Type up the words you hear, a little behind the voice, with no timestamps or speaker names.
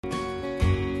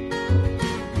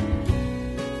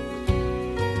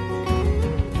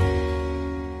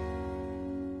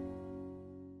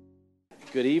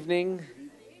Good evening.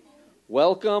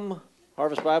 Welcome,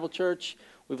 Harvest Bible Church.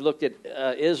 We've looked at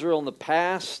Israel in the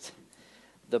past,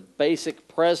 the basic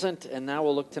present, and now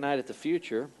we'll look tonight at the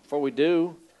future. Before we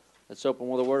do, let's open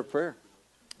with a word of prayer.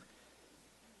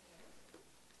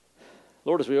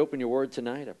 Lord, as we open your word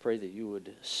tonight, I pray that you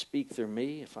would speak through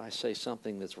me. If I say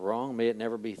something that's wrong, may it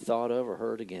never be thought of or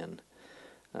heard again.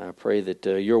 I pray that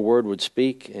your word would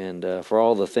speak, and for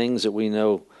all the things that we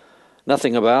know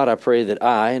nothing about, I pray that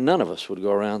I and none of us would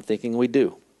go around thinking we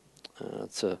do.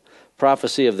 It's a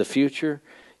prophecy of the future.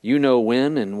 You know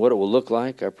when and what it will look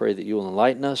like. I pray that you will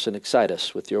enlighten us and excite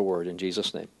us with your word. In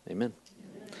Jesus' name, amen.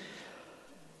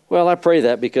 Well, I pray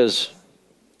that because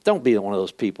don't be one of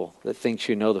those people that thinks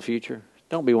you know the future.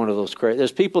 Don't be one of those crazy.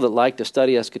 There's people that like to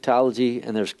study eschatology,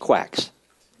 and there's quacks.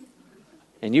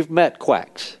 And you've met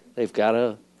quacks. They've got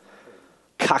a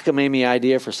cockamamie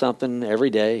idea for something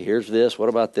every day. Here's this. What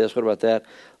about this? What about that?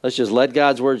 Let's just let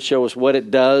God's word show us what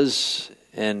it does.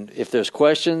 And if there's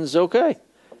questions, okay.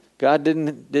 God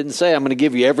didn't say I'm going to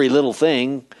give you every little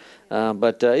thing,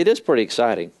 but it is pretty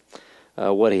exciting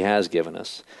what he has given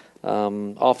us.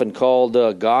 Often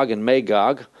called Gog and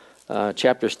Magog,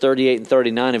 chapters 38 and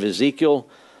 39 of Ezekiel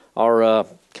are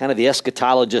kind of the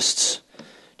eschatologists'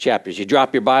 chapters. You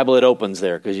drop your Bible, it opens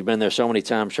there because you've been there so many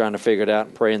times trying to figure it out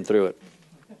and praying through it.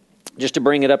 Just to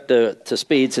bring it up to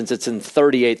speed, since it's in the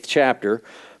 38th chapter,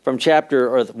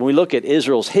 when we look at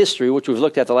Israel's history, which we've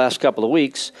looked at the last couple of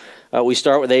weeks, we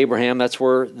start with Abraham. That's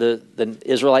where the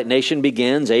Israelite nation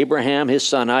begins. Abraham, his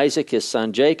son Isaac, his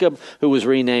son Jacob, who was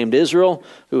renamed Israel,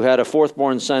 who had a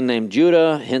fourth-born son named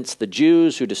Judah, hence the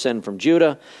Jews who descend from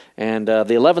Judah, and the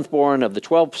 11th born of the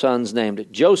 12 sons named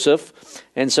Joseph.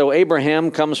 And so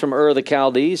Abraham comes from Ur of the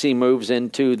Chaldees. He moves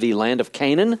into the land of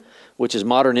Canaan, which is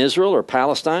modern Israel or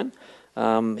Palestine.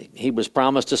 He was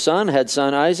promised a son, had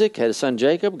son Isaac, had a son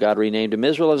Jacob. God renamed him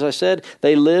Israel, as I said.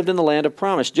 They lived in the land of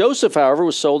promise. Joseph, however,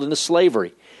 was sold into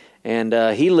slavery, and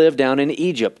he lived down in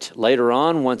Egypt. Later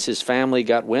on, once his family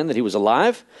got wind that he was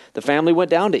alive, the family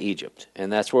went down to Egypt,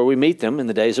 and that's where we meet them in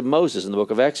the days of Moses in the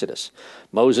book of Exodus.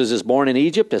 Moses is born in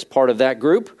Egypt as part of that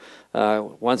group.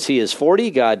 Once he is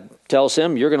 40, God tells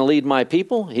him, you're going to lead my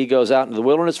people. He goes out into the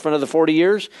wilderness for another 40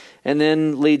 years and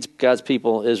then leads God's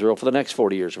people, Israel, for the next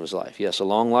 40 years of his life. Yes, a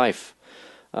long life.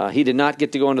 He did not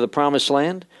get to go into the promised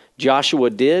land. Joshua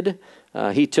did.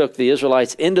 He took the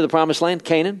Israelites into the promised land,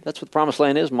 Canaan. That's what the promised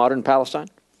land is, modern Palestine.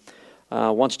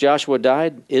 Once Joshua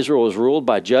died, Israel was ruled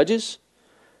by judges.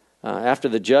 After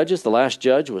the judges, the last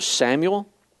judge was Samuel.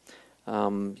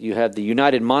 You had the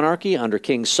united monarchy under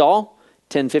King Saul,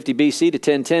 1050 BC to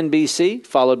 1010 BC,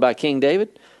 followed by King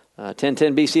David,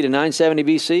 1010 BC to 970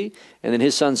 BC, and then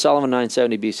his son Solomon,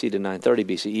 970 BC to 930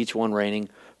 BC, each one reigning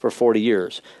for 40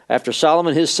 years. After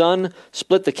Solomon, his son,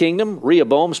 split the kingdom,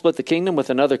 Rehoboam split the kingdom with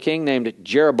another king named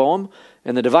Jeroboam,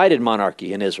 and the divided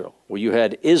monarchy in Israel, where you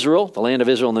had Israel, the land of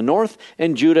Israel in the north,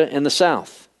 and Judah in the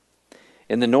south.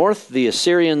 In the north, the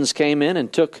Assyrians came in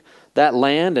and took that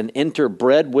land and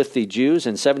interbred with the Jews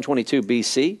in 722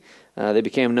 BC. They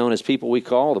became known as people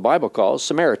the Bible calls,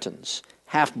 Samaritans,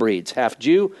 half-breeds, half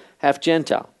Jew, half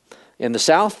Gentile. In the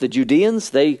south, the Judeans,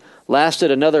 they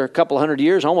lasted another couple hundred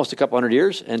years, almost a couple hundred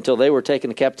years, until they were taken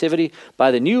to captivity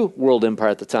by the New World Empire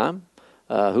at the time,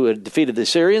 who had defeated the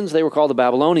Assyrians. They were called the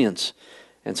Babylonians.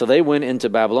 And so they went into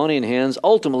Babylonian hands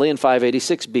ultimately in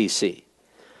 586 BC.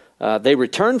 They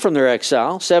returned from their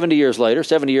exile 70 years later,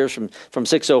 70 years from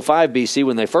 605 BC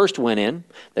when they first went in.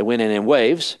 They went in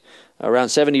waves. Around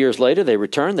 70 years later, they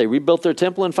returned. They rebuilt their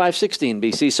temple in 516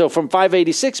 BC. So from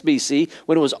 586 BC,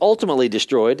 when it was ultimately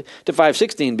destroyed, to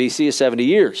 516 BC is 70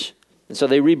 years. And so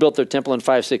they rebuilt their temple in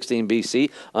 516 BC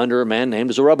under a man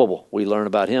named Zerubbabel. We learn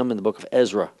about him in the book of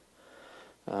Ezra.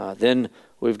 Then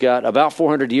we've got about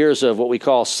 400 years of what we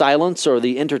call silence, or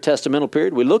the intertestamental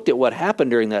period. We looked at what happened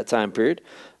during that time period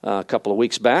a couple of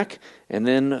weeks back. And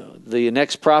then the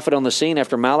next prophet on the scene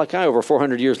after Malachi, over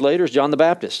 400 years later, is John the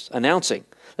Baptist, announcing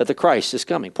that the Christ is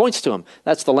coming. Points to him.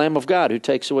 That's the Lamb of God who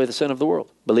takes away the sin of the world.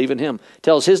 Believe in him.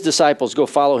 Tells his disciples, go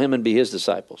follow him and be his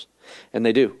disciples. And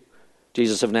they do.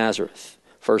 Jesus of Nazareth.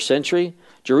 First century.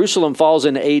 Jerusalem falls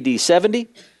in AD 70.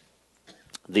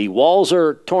 The walls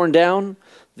are torn down.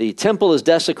 The temple is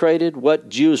desecrated. What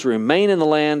Jews remain in the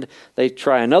land, they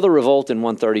try another revolt in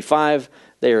 135.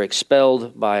 They are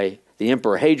expelled by the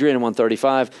Emperor Hadrian in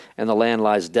 135, and the land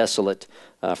lies desolate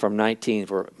from AD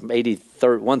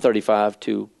 135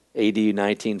 to AD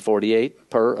 1948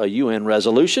 per a UN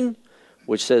resolution,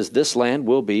 which says this land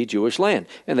will be Jewish land.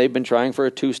 And they've been trying for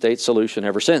a two-state solution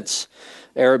ever since.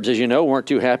 Arabs, as you know, weren't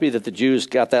too happy that the Jews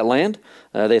got that land.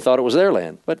 They thought it was their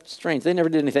land. But strange, they never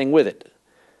did anything with it.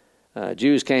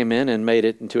 Jews came in and made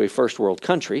it into a first world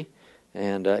country,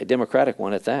 and a democratic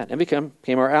one at that, and became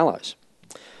our allies,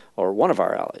 or one of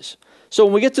our allies. So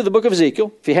when we get to the book of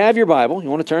Ezekiel, if you have your Bible, you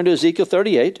want to turn to Ezekiel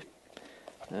 38,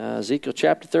 Ezekiel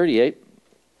chapter 38,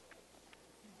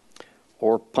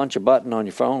 or punch a button on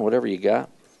your phone, whatever you got.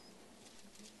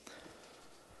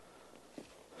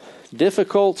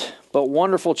 Difficult but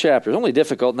wonderful chapters. Only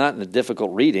difficult, not in the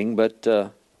difficult reading, but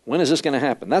when is this going to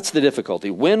happen? That's the difficulty.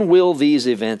 When will these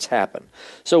events happen?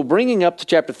 So bringing up to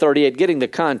chapter 38, getting the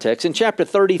context, in chapter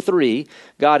 33,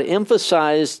 God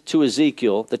emphasized to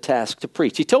Ezekiel the task to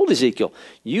preach. He told Ezekiel,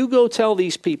 you go tell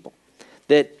these people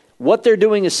that what they're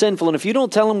doing is sinful, and if you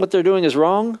don't tell them what they're doing is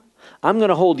wrong, I'm going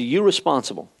to hold you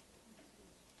responsible.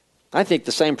 I think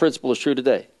the same principle is true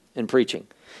today in preaching.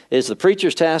 It's the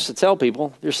preacher's task to tell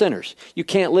people they're sinners. You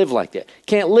can't live like that.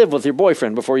 Can't live with your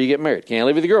boyfriend before you get married. Can't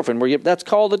live with your girlfriend. That's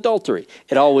called adultery.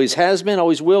 It always has been,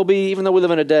 always will be, even though we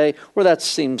live in a day where that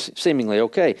seems seemingly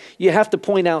okay. You have to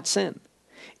point out sin.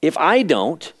 If I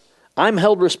don't, I'm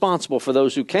held responsible for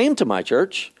those who came to my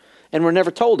church and were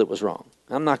never told it was wrong.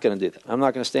 I'm not going to do that. I'm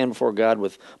not going to stand before God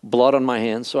with blood on my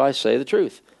hands, so I say the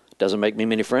truth. It doesn't make me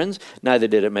many friends. Neither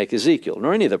did it make Ezekiel,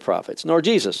 nor any of the prophets, nor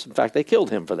Jesus. In fact, they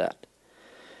killed him for that.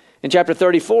 In chapter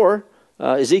 34,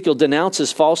 Ezekiel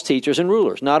denounces false teachers and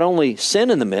rulers. Not only sin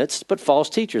in the midst, but false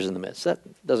teachers in the midst. That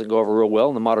doesn't go over real well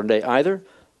in the modern day either,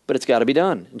 but it's got to be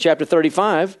done. In chapter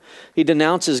 35, he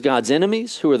denounces God's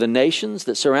enemies, who are the nations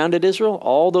that surrounded Israel.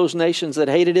 All those nations that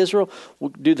hated Israel will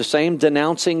do the same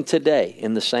denouncing today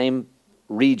in the same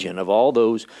region of all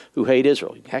those who hate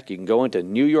Israel. Heck, you can go into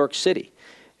New York City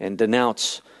and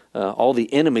denounce all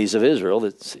the enemies of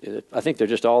Israel. I think they're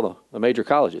just all the major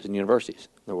colleges and universities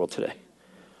in the world today.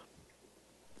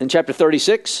 In chapter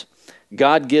 36,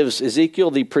 God gives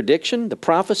Ezekiel the prediction, the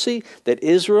prophecy, that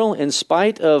Israel, in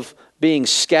spite of being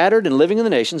scattered and living in the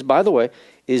nations, by the way,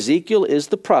 Ezekiel is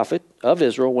the prophet of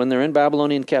Israel when they're in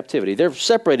Babylonian captivity. They're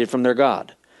separated from their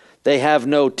God. They have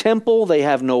no temple, they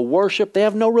have no worship, they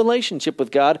have no relationship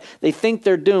with God. They think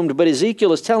they're doomed, but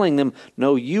Ezekiel is telling them,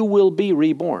 no, you will be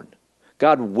reborn.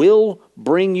 God will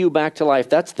bring you back to life.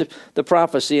 That's the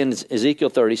prophecy in Ezekiel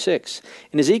 36.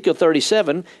 In Ezekiel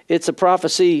 37, it's a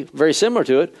prophecy very similar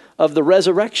to it of the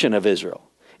resurrection of Israel.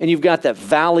 And you've got that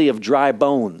valley of dry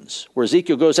bones where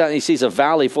Ezekiel goes out and he sees a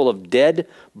valley full of dead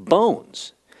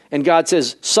bones. And God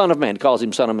says, Son of Man, calls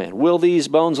him Son of Man. Will these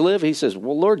bones live? He says,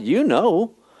 well, Lord, you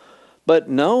know. But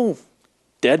no,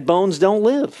 dead bones don't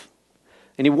live.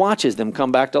 And he watches them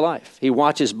come back to life. He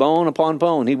watches bone upon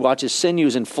bone. He watches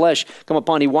sinews and flesh come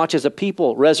upon. He watches a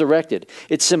people resurrected.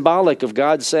 It's symbolic of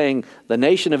God saying, the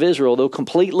nation of Israel, though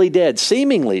completely dead,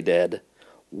 seemingly dead,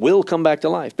 will come back to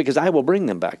life because I will bring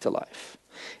them back to life.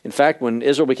 In fact, when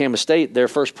Israel became a state, their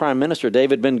first prime minister,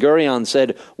 David Ben-Gurion,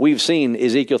 said, we've seen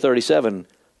Ezekiel 37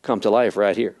 come to life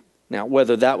right here. Now,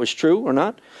 whether that was true or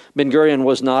not, Ben-Gurion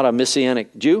was not a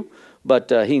Messianic Jew,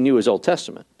 but he knew his Old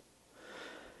Testament.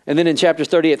 And then in chapters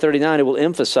 38, 39, it will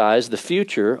emphasize the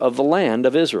future of the land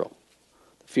of Israel.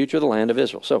 The future of the land of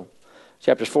Israel. So,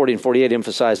 chapters 40 and 48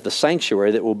 emphasize the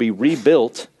sanctuary that will be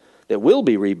rebuilt,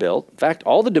 In fact,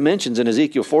 all the dimensions in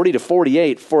Ezekiel 40 to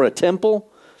 48 for a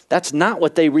temple, that's not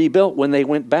what they rebuilt when they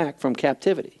went back from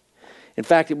captivity. In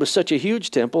fact, it was such a huge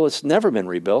temple, it's never been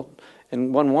rebuilt.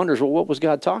 And one wonders, well, what was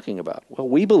God talking about? Well,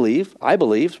 I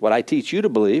believe, what I teach you to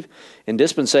believe in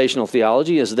dispensational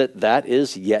theology is that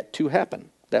is yet to happen.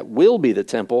 That will be the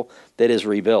temple that is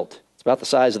rebuilt. It's about the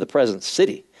size of the present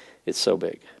city. It's so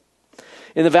big.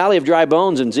 In the valley of dry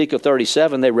bones in Ezekiel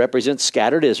 37, they represent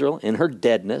scattered Israel in her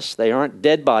deadness. They aren't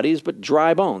dead bodies, but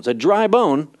dry bones. A dry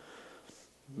bone,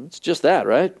 it's just that,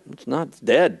 right? It's not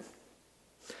dead.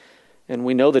 And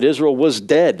we know that Israel was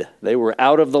dead. They were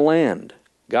out of the land.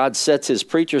 God sets his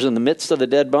preachers in the midst of the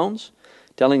dead bones,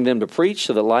 telling them to preach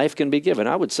so that life can be given.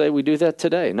 I would say we do that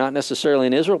today, not necessarily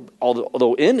in Israel,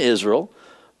 although in Israel,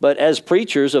 but as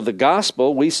preachers of the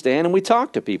gospel, we stand and we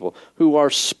talk to people who are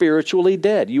spiritually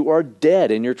dead. You are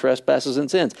dead in your trespasses and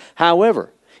sins.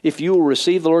 However, if you will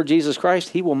receive the Lord Jesus Christ,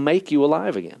 he will make you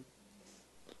alive again.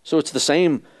 So it's the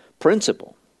same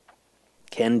principle.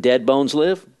 Can dead bones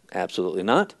live? Absolutely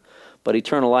not. But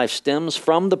eternal life stems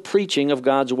from the preaching of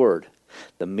God's word,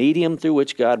 the medium through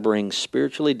which God brings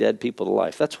spiritually dead people to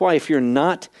life. That's why if you're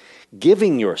not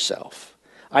giving yourself,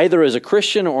 either as a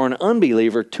Christian or an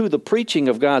unbeliever, to the preaching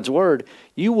of God's word,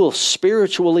 you will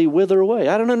spiritually wither away.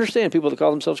 I don't understand people that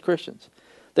call themselves Christians,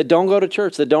 that don't go to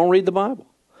church, that don't read the Bible.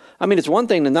 I mean, it's one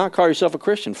thing to not call yourself a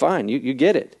Christian. Fine, you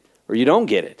get it, or you don't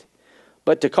get it.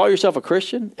 But to call yourself a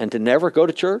Christian and to never go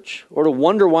to church, or to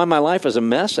wonder why my life is a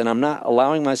mess and I'm not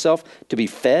allowing myself to be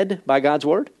fed by God's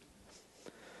word,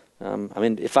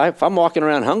 If I'm walking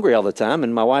around hungry all the time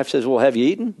and my wife says, well, have you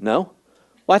eaten? No.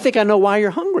 Well, I think I know why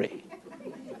you're hungry.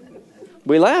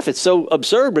 We laugh. It's so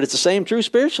absurd, but it's the same true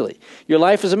spiritually. Your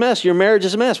life is a mess. Your marriage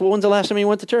is a mess. Well, when's the last time you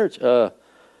went to church?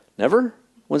 Never.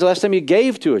 When's the last time you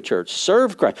gave to a church,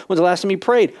 served Christ? When's the last time you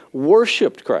prayed,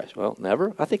 worshiped Christ? Well,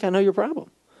 never. I think I know your problem.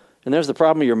 And there's the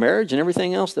problem of your marriage and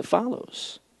everything else that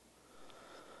follows.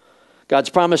 God's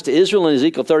promise to Israel in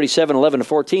Ezekiel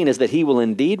 37:11-14 is that he will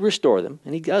indeed restore them.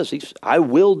 And he does. I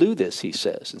will do this, he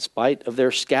says, in spite of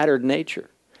their scattered nature.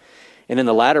 And in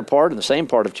the latter part, in the same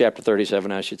part of chapter 37,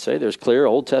 I should say, there's clear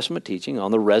Old Testament teaching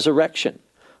on the resurrection,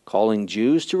 calling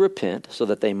Jews to repent so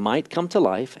that they might come to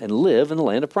life and live in the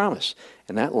land of promise.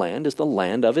 And that land is the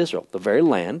land of Israel, the very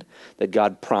land that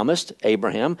God promised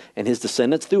Abraham and his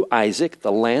descendants through Isaac,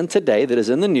 the land today that is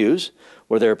in the news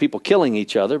where there are people killing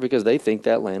each other because they think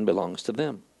that land belongs to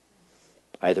them,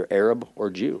 either Arab or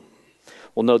Jew.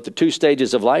 We'll note the two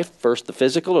stages of life. First, the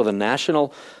physical or the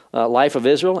national life of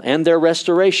Israel and their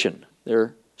restoration,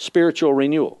 their spiritual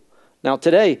renewal. Now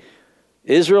today,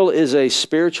 Israel is a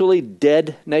spiritually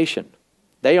dead nation.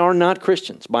 They are not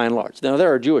Christians, by and large. Now,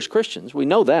 there are Jewish Christians. We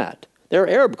know that. There are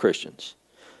Arab Christians.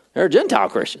 There are Gentile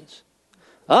Christians.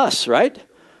 Us, right?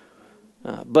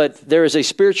 But there is a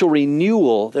spiritual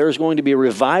renewal. There is going to be a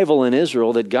revival in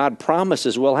Israel that God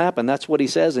promises will happen. That's what he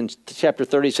says in chapter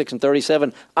 36 and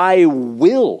 37. I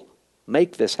will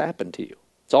make this happen to you.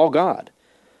 It's all God.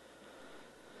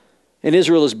 And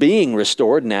Israel is being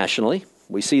restored nationally.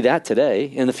 We see that today.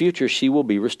 In the future, she will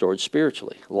be restored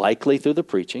spiritually, likely through the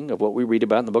preaching of what we read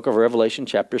about in the book of Revelation,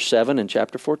 chapter 7 and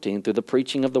chapter 14, through the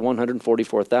preaching of the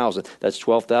 144,000. That's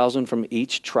 12,000 from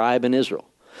each tribe in Israel.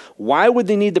 Why would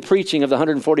they need the preaching of the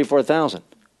 144,000?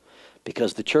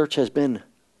 Because the church has been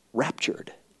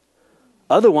raptured.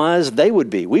 Otherwise, we would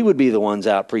be the ones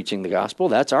out preaching the gospel.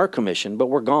 That's our commission, but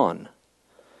we're gone.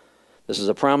 This is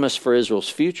a promise for Israel's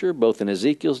future, both in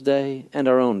Ezekiel's day and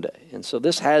our own day. And so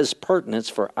this has pertinence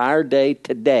for our day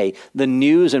today, the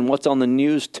news and what's on the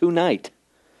news tonight,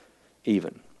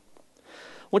 even.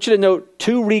 I want you to note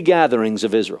two regatherings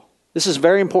of Israel. This is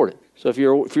very important. So if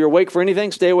you're awake for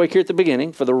anything, stay awake here at the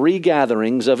beginning for the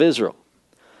regatherings of Israel.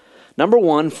 Number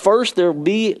one, first there will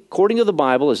be, according to the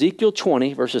Bible, Ezekiel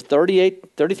 20, verses 33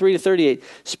 to 38,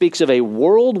 speaks of a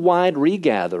worldwide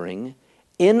regathering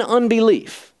in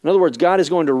unbelief. In other words, God is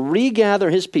going to regather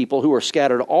his people who are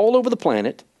scattered all over the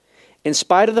planet in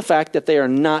spite of the fact that they are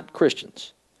not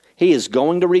Christians. He is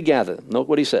going to regather them. Note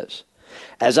what he says.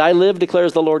 As I live,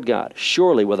 declares the Lord God,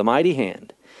 surely with a mighty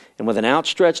hand and with an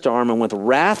outstretched arm and with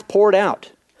wrath poured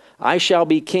out, I shall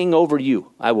be king over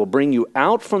you. I will bring you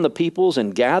out from the peoples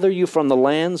and gather you from the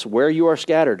lands where you are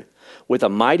scattered, with a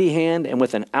mighty hand and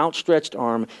with an outstretched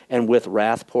arm and with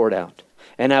wrath poured out.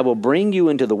 And I will bring you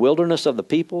into the wilderness of the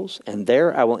peoples, and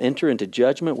there I will enter into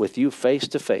judgment with you face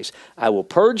to face. I will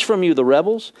purge from you the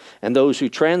rebels, and those who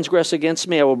transgress against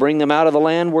me. I will bring them out of the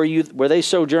land where they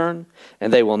sojourn,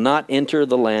 and they will not enter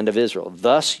the land of Israel.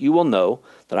 Thus you will know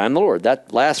that I am the Lord.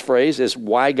 That last phrase is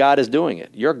why God is doing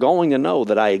it. You're going to know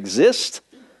that I exist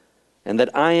and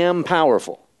that I am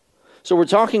powerful. So we're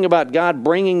talking about God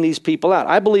bringing these people out.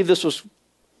 I believe this was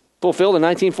fulfilled in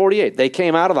 1948. They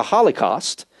came out of the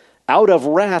Holocaust, out of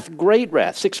wrath, great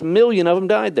wrath. 6 million of them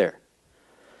died there.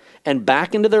 And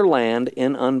back into their land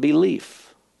in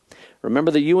unbelief. Remember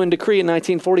the UN decree in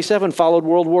 1947 followed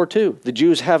World War II. The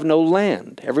Jews have no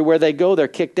land. Everywhere they go, they're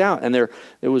kicked out. And there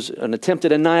was an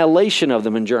attempted annihilation of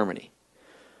them in Germany.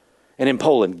 And in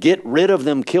Poland, get rid of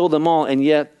them, kill them all. And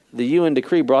yet the UN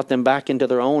decree brought them back into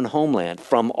their own homeland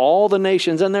from all the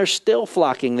nations. And they're still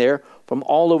flocking there from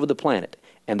all over the planet.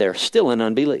 And they're still in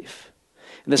unbelief.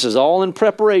 And this is all in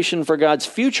preparation for God's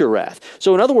future wrath.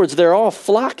 So in other words, they're all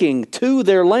flocking to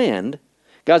their land.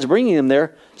 God's bringing them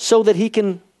there so that he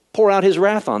can pour out his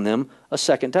wrath on them a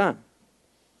second time.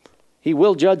 He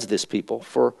will judge this people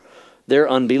for their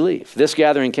unbelief. This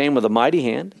gathering came with a mighty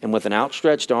hand and with an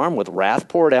outstretched arm, with wrath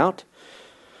poured out.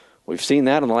 We've seen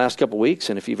that in the last couple of weeks,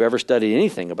 and if you've ever studied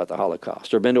anything about the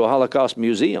Holocaust or been to a Holocaust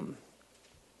museum,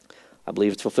 I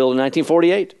believe it's fulfilled in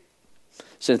 1948.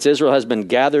 Since Israel has been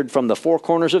gathered from the four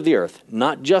corners of the earth,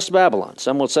 not just Babylon.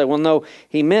 Some will say, well, no,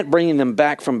 he meant bringing them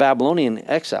back from Babylonian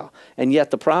exile. And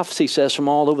yet the prophecy says from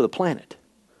all over the planet.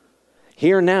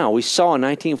 Here now, we saw in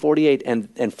 1948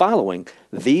 and following,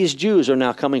 these Jews are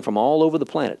now coming from all over the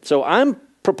planet. So I'm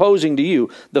proposing to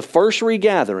you, the first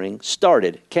regathering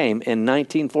came in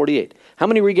 1948. How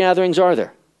many regatherings are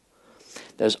there?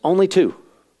 There's only two.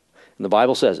 And the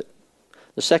Bible says it.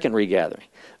 The second regathering.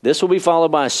 This will be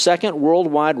followed by a second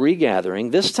worldwide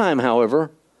regathering. This time, however,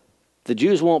 the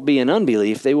Jews won't be in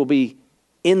unbelief. They will be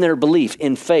in their belief,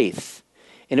 in faith,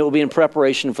 and it will be in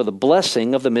preparation for the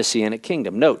blessing of the Messianic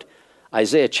kingdom. Note,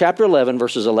 Isaiah chapter 11,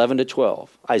 verses 11 to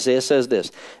 12. Isaiah says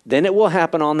this, "Then it will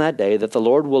happen on that day that the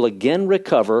Lord will again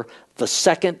recover the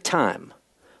second time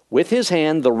with his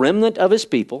hand the remnant of his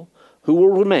people who will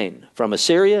remain from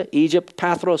Assyria, Egypt,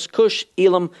 Pathros, Cush,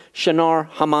 Elam, Shinar,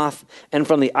 Hamath, and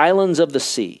from the islands of the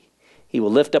sea. He will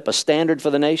lift up a standard for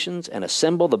the nations and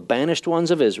assemble the banished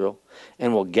ones of Israel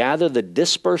and will gather the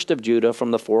dispersed of Judah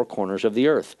from the four corners of the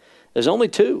earth." There's only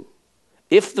two.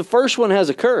 If the first one has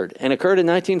occurred and occurred in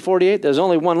 1948, there's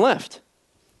only one left.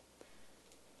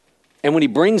 And when he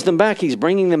brings them back, he's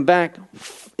bringing them back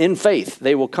in faith.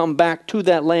 They will come back to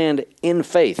that land in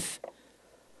faith.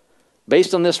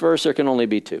 Based on this verse, there can only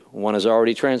be two. One has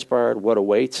already transpired. What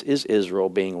awaits is Israel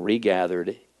being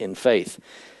regathered in faith.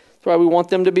 That's why we want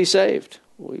them to be saved.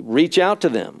 We reach out to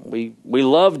them. We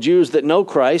love Jews that know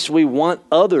Christ. We want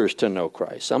others to know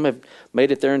Christ. Some have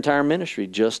made it their entire ministry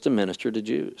just to minister to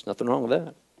Jews. Nothing wrong with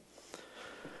that.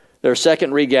 Their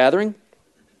second regathering,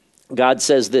 God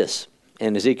says this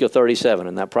in Ezekiel 37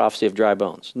 in that prophecy of dry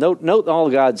bones. Note all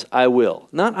God's "I will."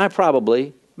 Not "I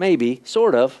probably," maybe,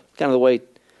 sort of, kind of the way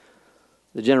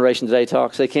the generation today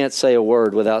talks. They can't say a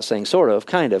word without saying sort of,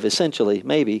 kind of, essentially,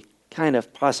 maybe, kind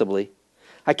of, possibly.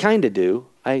 I kind of do.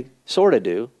 I sort of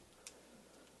do.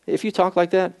 If you talk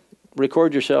like that,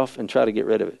 record yourself and try to get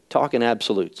rid of it. Talk in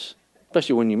absolutes,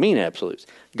 especially when you mean absolutes.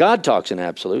 God talks in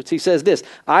absolutes. He says this,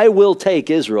 "I will take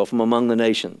Israel from among the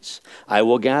nations. I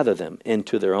will gather them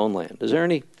into their own land." Is there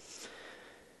any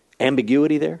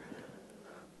ambiguity there?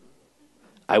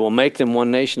 "I will make them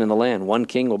one nation in the land. One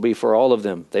king will be for all of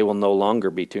them. They will no longer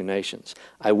be two nations.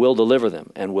 I will deliver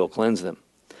them and will cleanse them.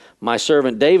 My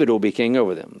servant David will be king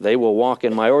over them. They will walk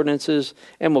in my ordinances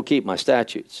and will keep my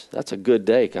statutes." That's a good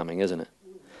day coming, isn't it?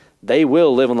 "They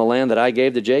will live on the land that I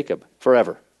gave to Jacob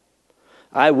forever.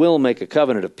 I will make a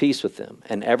covenant of peace with them,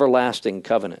 an everlasting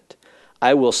covenant.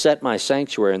 I will set my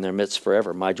sanctuary in their midst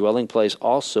forever. My dwelling place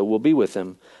also will be with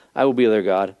them. I will be their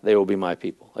God. They will be my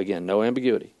people." Again, no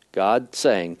ambiguity. God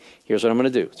saying, here's what I'm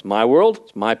going to do. It's my world.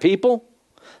 It's my people.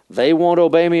 They won't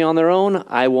obey me on their own.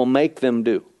 I will make them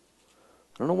do.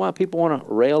 I don't know why people want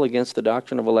to rail against the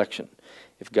doctrine of election.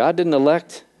 If God didn't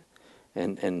elect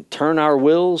and turn our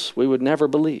wills, we would never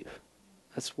believe.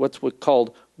 That's what's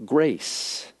called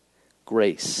grace.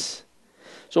 Grace.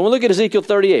 So when we look at Ezekiel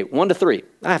 38, 1 to 3.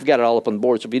 I've got it all up on the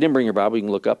board, so if you didn't bring your Bible, you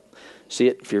can look up, see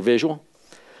it if you're visual.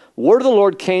 "Word of the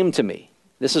Lord came to me."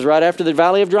 This is right after the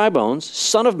valley of dry bones.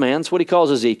 "Son of man," that's what he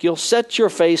calls Ezekiel, "set your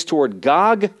face toward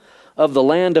Gog of the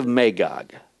land of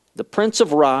Magog, the prince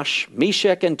of Rosh,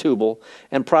 Meshech, and Tubal,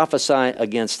 and prophesy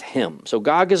against him." So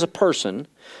Gog is a person.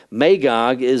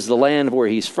 Magog is the land where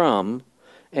he's from,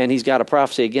 and he's got a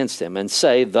prophecy against him. "And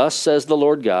say, thus says the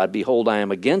Lord God, behold, I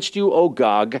am against you, O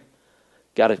Gog."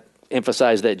 Got to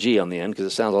emphasize that G on the end because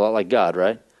it sounds a lot like God,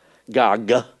 right?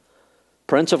 Gog,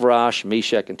 prince of Rosh,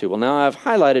 Meshech, and Tubal. Now I've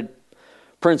highlighted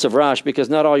Prince of Rosh because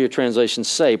not all your translations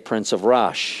say Prince of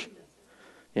Rosh.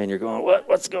 And you're going,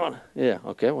 what's going on? Yeah,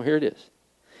 okay, well here it is.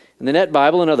 In the Net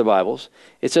Bible and other Bibles,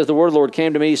 it says, "The word of the Lord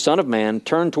came to me, Son of man,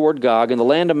 turn toward Gog in the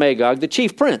land of Magog, the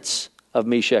chief prince of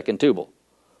Meshech and Tubal."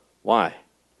 Why?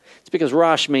 It's because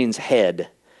Rosh means head.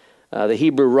 The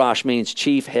Hebrew Rosh means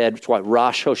chief head. It's what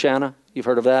Rosh Hashanah. You've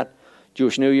heard of that?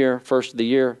 Jewish New Year, first of the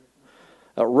year.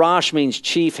 Rosh means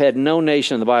chief head. No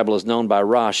nation in the Bible is known by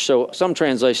Rosh. So some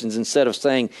translations, instead of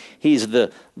saying he's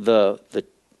the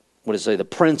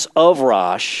prince of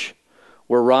Rosh,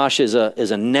 where Rosh is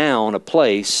a noun, a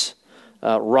place,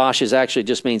 Rosh is actually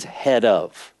just means head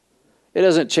of. It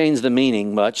doesn't change the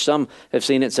meaning much. Some have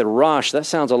seen it and said, Rosh, that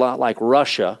sounds a lot like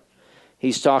Russia.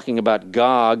 He's talking about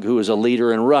Gog, who is a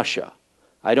leader in Russia.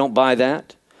 I don't buy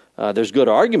that. There's good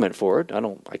argument for it.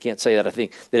 I can't say that I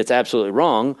think that it's absolutely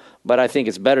wrong, but I think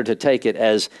it's better to take it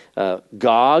as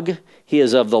Gog. He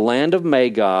is of the land of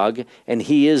Magog, and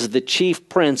he is the chief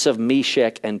prince of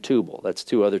Meshech and Tubal. That's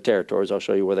two other territories. I'll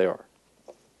show you where they are.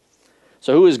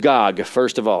 So who is Gog,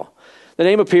 first of all? The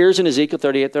name appears in Ezekiel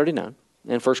 38:39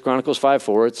 and 1 Chronicles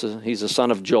 5:4. He's a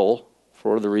son of Joel.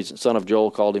 For the reason son of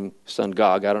Joel called him son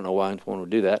Gog. I don't know why one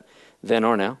would do that then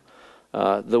or now.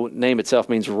 The name itself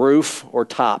means roof or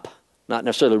top. Not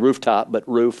necessarily rooftop, but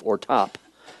roof or top.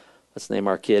 Let's name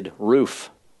our kid Roof.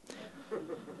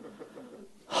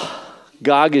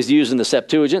 Gog is used in the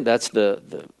Septuagint. That's the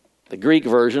Greek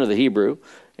version of the Hebrew.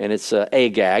 And it's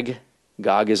Agag.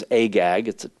 Gog is Agag.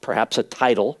 It's perhaps a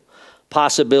title.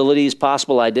 Possibilities,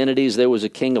 possible identities. There was a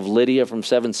king of Lydia from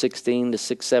 716 to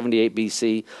 678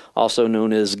 BC, also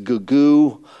known as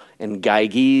Gugu and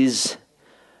Gyges.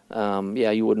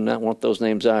 You would not want those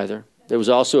names either. There was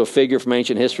also a figure from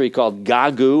ancient history called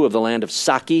Gagu of the land of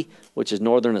Saki, which is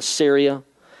northern Assyria.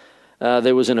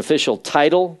 There was an official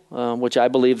title, which I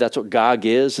believe that's what Gog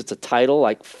is. It's a title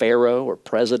like Pharaoh or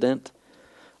President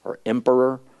or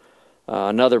Emperor.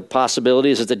 Another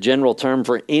possibility is it's a general term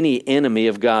for any enemy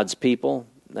of God's people.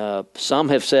 Some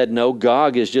have said, no,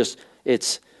 Gog is just,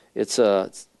 it's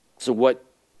what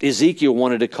Ezekiel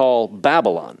wanted to call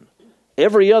Babylon.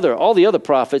 All the other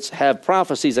prophets have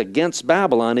prophecies against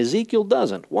Babylon. Ezekiel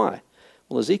doesn't. Why?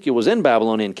 Well, Ezekiel was in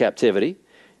Babylonian captivity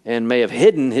and may have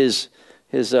hidden his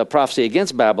prophecy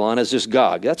against Babylon as just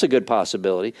Gog. That's a good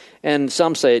possibility. And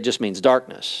some say it just means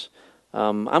darkness.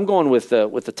 I'm going with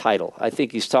the title. I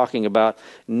think he's talking about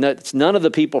it's none of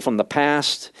the people from the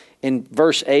past. In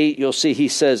verse 8, you'll see he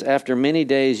says, after many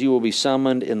days you will be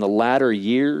summoned in the latter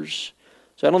years.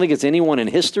 So I don't think it's anyone in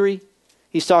history.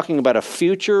 He's talking about a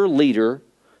future leader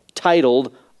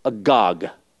titled a Gog.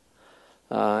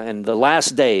 And the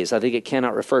last days, I think it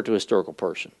cannot refer to a historical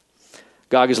person.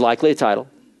 Gog is likely a title,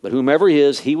 but whomever he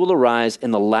is, he will arise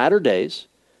in the latter days.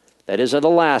 That is, in the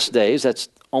last days. That's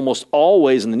almost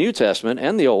always in the New Testament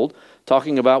and the Old,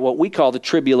 talking about what we call the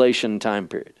tribulation time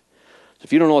period. So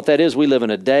if you don't know what that is, we live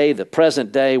in a day, the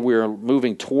present day, we're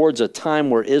moving towards a time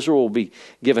where Israel will be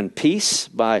given peace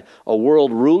by a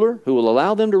world ruler who will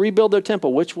allow them to rebuild their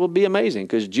temple, which will be amazing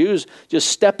because Jews just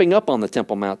stepping up on the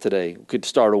Temple Mount today could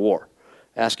start a war.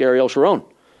 Ask Ariel Sharon.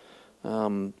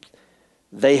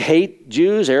 They hate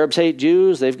Jews. Arabs hate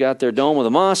Jews. They've got their Dome of the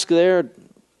Mosque there.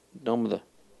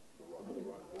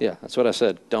 Yeah, that's what I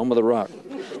said. Dome of the Rock.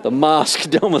 The mosque,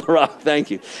 Dome of the Rock.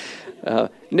 Thank you.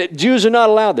 Jews are not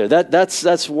allowed there.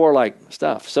 That's warlike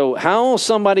stuff. So how is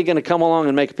somebody going to come along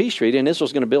and make a peace treaty and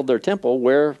Israel's going to build their temple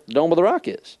where the Dome of the Rock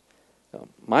is?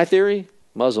 My theory,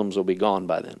 Muslims will be gone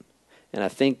by then. And I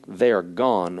think they are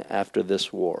gone after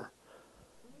this war.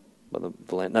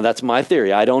 Now, that's my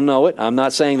theory. I don't know it. I'm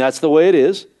not saying that's the way it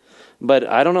is. But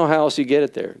I don't know how else you get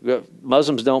it there.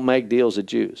 Muslims don't make deals with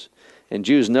Jews. And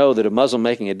Jews know that a Muslim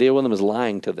making a deal with them is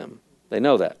lying to them. They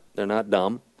know that. They're not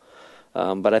dumb.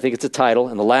 But I think it's a title.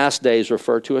 And the last days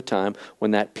refer to a time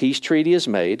when that peace treaty is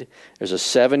made. There's a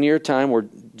 7-year time where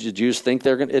Jews think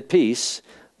they're at peace,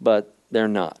 but they're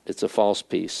not. It's a false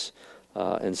peace.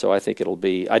 And so I think it'll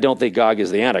be, I don't think Gog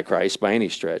is the Antichrist by any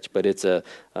stretch, but it's in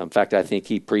fact, I think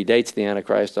he predates the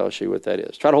Antichrist. I'll show you what that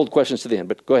is. Try to hold questions to the end,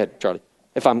 but go ahead, Charlie,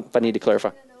 if I need to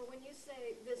clarify. No, when you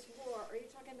say this war, are you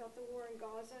talking about the war in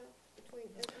Gaza between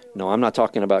Israel? No, I'm not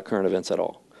talking about current events at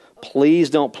all. Please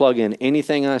don't plug in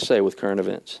anything I say with current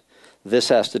events. This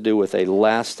has to do with a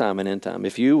last time and end time.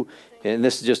 If you, and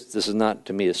this is not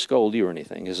to me to scold you or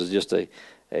anything. This is just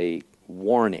a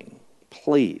warning.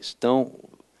 Please don't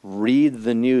read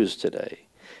the news today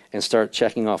and start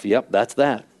checking off, yep, that's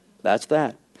that. That's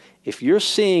that. If you're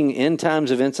seeing end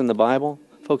times events in the Bible,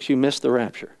 folks, you missed the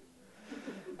rapture.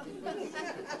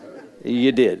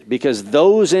 You did. Because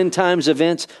those end times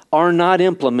events are not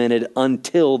implemented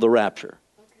until the rapture.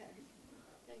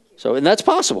 So, and that's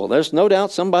possible. There's no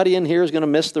doubt somebody in here is going to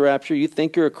miss the rapture. You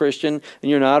think you're a Christian and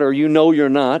you're not, or you know you're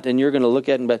not, and you're going to look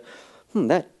at it and be,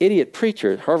 that idiot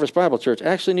preacher at Harvest Bible Church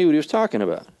actually knew what he was talking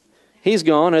about. He's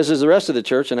gone, as is the rest of the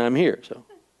church, and I'm here. So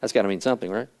that's got to mean something,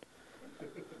 right?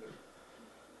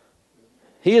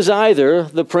 He is either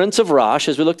the Prince of Rosh,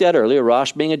 as we looked at earlier,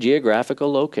 Rosh being a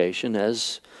geographical location,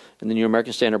 as in the New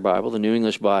American Standard Bible, the New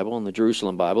English Bible, and the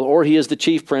Jerusalem Bible, or he is the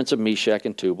chief prince of Meshach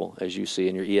and Tubal, as you see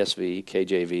in your ESV,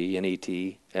 KJV,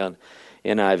 NET, and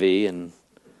NIV, and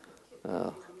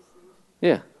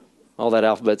all that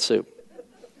alphabet soup.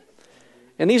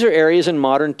 And these are areas in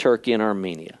modern Turkey and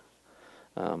Armenia.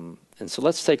 And so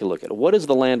let's take a look at it. What is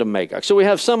the land of Magog? So we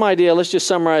have some idea. Let's just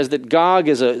summarize that Gog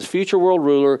is a future world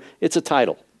ruler. It's a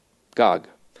title, Gog.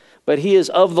 But he is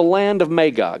of the land of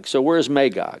Magog. So where is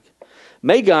Magog?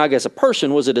 Magog, as a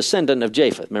person, was a descendant of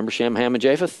Japheth. Remember Shem, Ham, and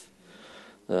Japheth?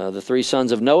 The 3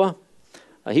 sons of Noah.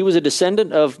 He was a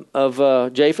descendant of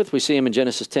Japheth. We see him in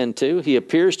Genesis 10:2. He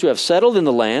appears to have settled in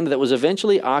the land that was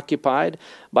eventually occupied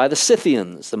by the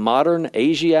Scythians, the modern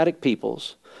Asiatic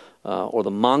peoples, or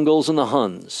the Mongols and the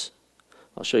Huns.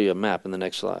 I'll show you a map in the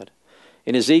next slide.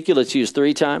 In Ezekiel, it's used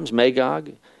 3 times,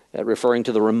 Magog, referring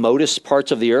to the remotest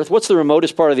parts of the earth. What's the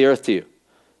remotest part of the earth to you?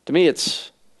 To me,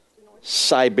 it's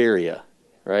Siberia,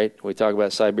 right? We talk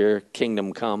about Siberia,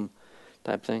 kingdom come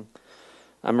type thing.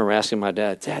 I remember asking my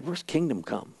dad, Dad, where's kingdom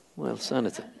come? Well,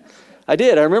 son, I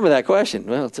did. I remember that question.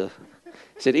 Well, he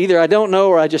said, either I don't know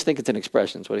or I just think it's an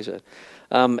expression. That's what he said.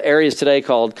 Areas today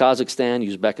called Kazakhstan,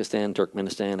 Uzbekistan,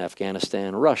 Turkmenistan,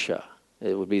 Afghanistan, Russia.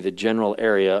 It would be the general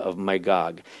area of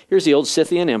Magog. Here's the old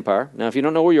Scythian Empire. Now, if you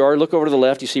don't know where you are, look over to the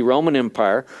left. You see Roman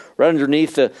Empire. Right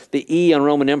underneath the E on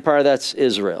Roman Empire, that's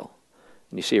Israel.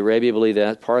 And you see Arabia, believe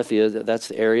that. Parthia, that's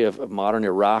the area of modern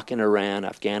Iraq and Iran,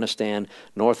 Afghanistan.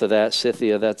 North of that,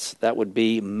 Scythia, that would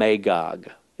be Magog.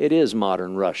 It is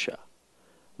modern Russia.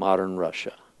 Modern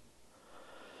Russia.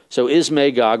 So is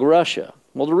Magog Russia?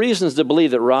 Well, the reasons to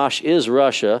believe that Rosh is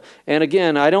Russia, and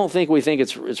again, I don't think we think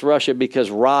it's Russia because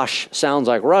Rosh sounds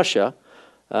like Russia.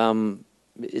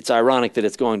 It's ironic that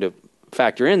it's going to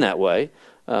factor in that way,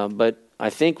 but I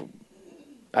think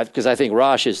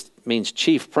Rosh means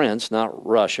chief prince, not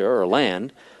Russia or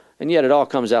land, and yet it all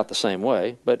comes out the same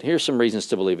way. But here's some reasons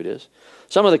to believe it is.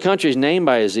 Some of the countries named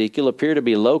by Ezekiel appear to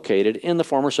be located in the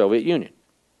former Soviet Union,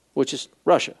 which is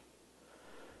Russia.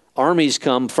 Armies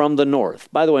come from the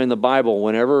north. By the way, in the Bible,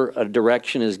 whenever a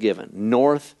direction is given,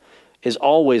 north is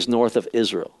always north of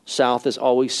Israel. South is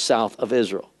always south of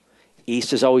Israel.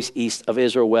 East is always east of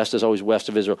Israel. West is always west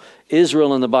of Israel.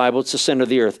 Israel in the Bible, it's the center of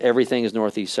the earth. Everything is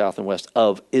north, east, south, and west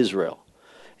of Israel.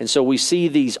 And so we see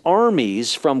these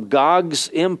armies from Gog's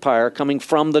empire coming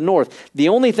from the north. The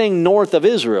only thing north of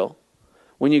Israel,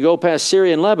 when you go past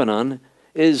Syria and Lebanon,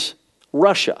 is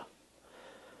Russia.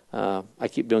 I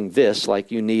keep doing this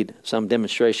like you need some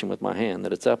demonstration with my hand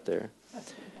that it's up there.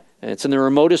 And it's in the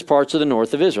remotest parts of the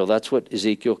north of Israel. That's what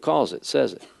Ezekiel calls it,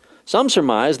 says it. Some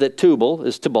surmise that Tubal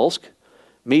is Tobolsk,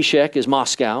 Meshech is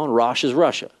Moscow, and Rosh is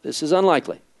Russia. This is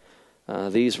unlikely.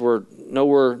 These were no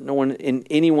one in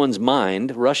anyone's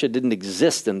mind. Russia didn't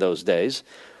exist in those days.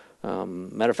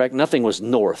 Matter of fact, nothing was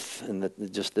north in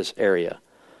just this area.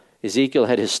 Ezekiel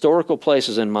had historical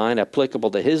places in mind applicable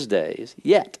to his days,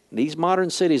 yet these modern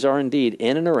cities are indeed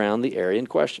in and around the area in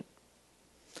question.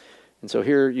 And so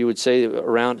here you would say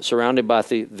surrounded by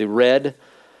the red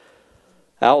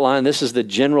outline, this is the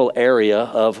general area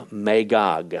of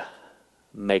Magog.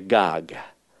 Magog.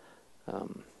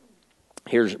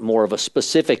 Here's more of a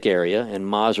specific area in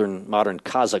modern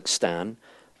Kazakhstan,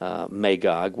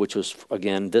 Magog, which was,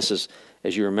 again, this is,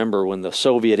 as you remember, when the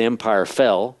Soviet Empire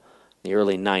fell, in the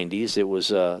early 90s,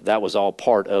 that was all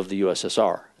part of the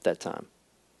USSR at that time.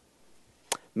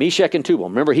 Meshech and Tubal.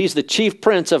 Remember, he's the chief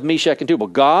prince of Meshech and Tubal.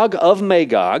 Gog of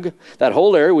Magog, that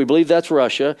whole area, we believe that's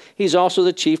Russia. He's also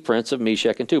the chief prince of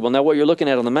Meshech and Tubal. Now, what you're looking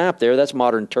at on the map there, that's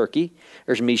modern Turkey.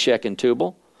 There's Meshech and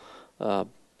Tubal,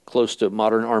 close to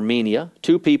modern Armenia.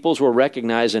 Two peoples were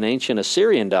recognized in ancient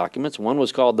Assyrian documents. One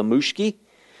was called the Mushki,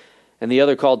 and the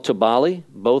other called Tubali.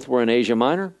 Both were in Asia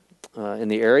Minor. In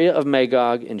the area of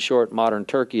Magog, in short, modern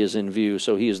Turkey is in view.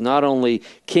 So he is not only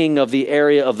king of the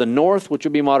area of the north, which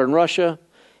would be modern Russia,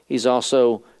 he's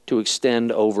also to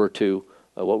extend over to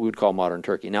what we would call modern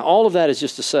Turkey. Now, all of that is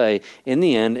just to say, in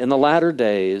the end, in the latter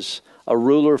days, a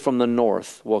ruler from the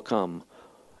north will come.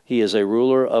 He is a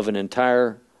ruler of an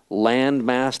entire land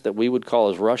mass that we would call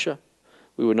as Russia,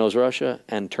 we would know as Russia,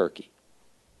 and Turkey.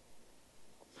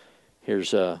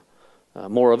 Here's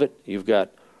more of it. You've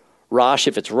got Rosh,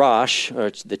 if it's Rosh, or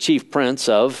it's the chief prince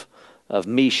of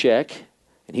Meshech,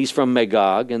 and he's from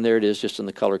Magog, and there it is just in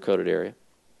the color-coded area.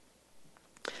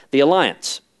 The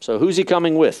alliance. So who's he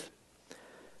coming with?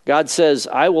 God says,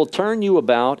 I will turn you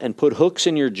about and put hooks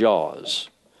in your jaws.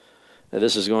 Now,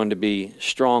 this is going to be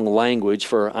strong language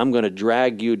for I'm going to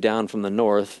drag you down from the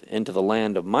north into the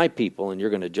land of my people, and you're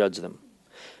going to judge them.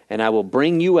 And I will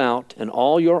bring you out and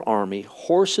all your army,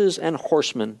 horses and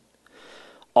horsemen,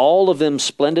 all of them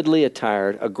splendidly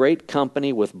attired, a great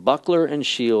company with buckler and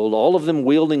shield, all of them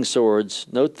wielding swords.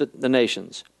 Note the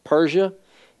nations: Persia,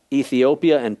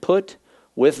 Ethiopia, and Put,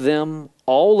 with them,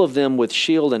 all of them with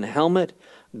shield and helmet,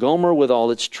 Gomer with all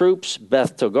its troops,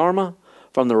 Beth Togarmah,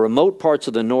 from the remote parts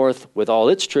of the north with all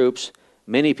its troops,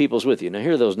 many peoples with you. Now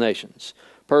here are those nations.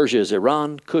 Persia is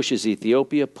Iran, Cush is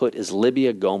Ethiopia, Put is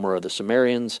Libya, Gomer are the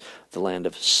Sumerians, the land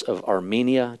of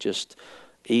Armenia, just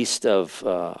east of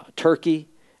Turkey,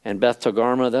 and Beth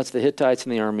Togarmah, that's the Hittites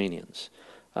and the Armenians.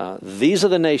 These are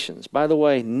the nations. By the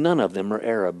way, none of them are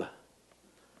Arab.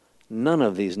 None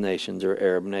of these nations are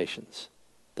Arab nations.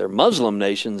 They're Muslim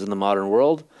nations in the modern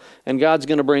world, and God's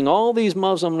going to bring all these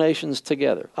Muslim nations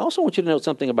together. I also want you to know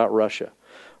something about Russia.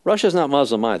 Russia's not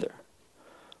Muslim either.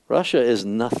 Russia is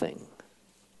nothing.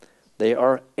 They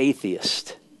are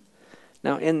atheist.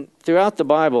 Now, throughout the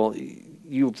Bible,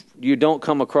 you don't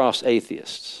come across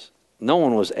atheists. No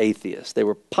one was atheist. They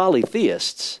were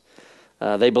polytheists.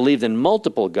 They believed in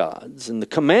multiple gods, and the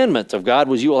commandment of God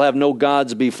was, you will have no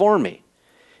gods before me.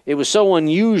 It was so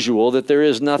unusual that there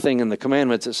is nothing in the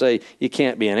commandments that say you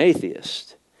can't be an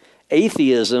atheist.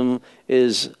 Atheism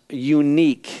is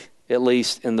unique, at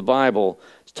least in the Bible,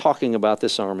 talking about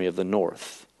this army of the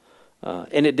north.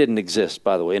 And it didn't exist,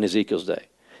 by the way, in Ezekiel's day.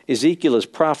 Ezekiel is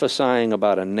prophesying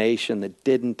about a nation that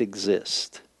didn't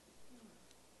exist.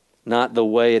 Not the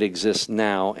way it exists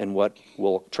now and what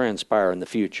will transpire in the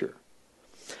future.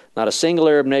 Not a single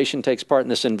Arab nation takes part in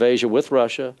this invasion with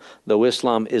Russia, though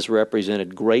Islam is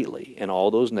represented greatly in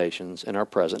all those nations in our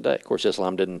present day. Of course,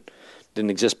 Islam didn't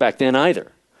exist back then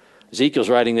either. Ezekiel's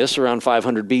writing this around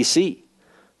 500 BC.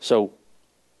 So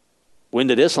when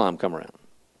did Islam come around?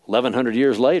 1,100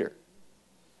 years later.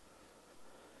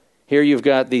 Here you've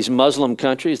got these Muslim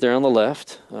countries there on the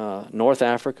left, North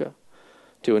Africa,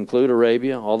 to include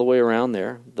Arabia, all the way around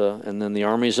there, and then the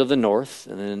armies of the north,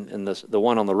 and then the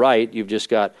one on the right, you've just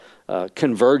got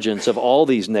convergence of all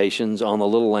these nations on the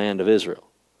little land of Israel.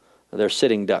 They're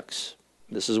sitting ducks.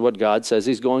 This is what God says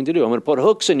he's going to do. I'm going to put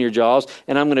hooks in your jaws,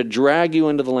 and I'm going to drag you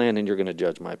into the land, and you're going to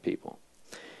judge my people.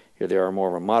 Here they are, more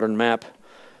of a modern map,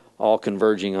 all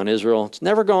converging on Israel. It's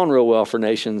never gone real well for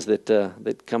nations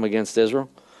that come against Israel.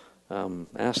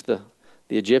 Ask the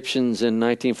Egyptians in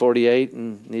 1948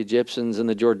 and the Egyptians and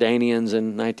the Jordanians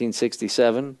in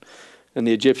 1967 and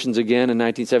the Egyptians again in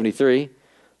 1973.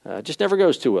 It just never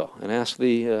goes too well. And ask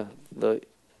the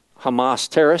Hamas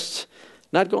terrorists.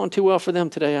 Not going too well for them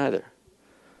today either.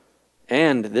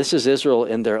 And this is Israel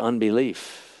in their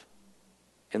unbelief.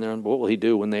 And what will he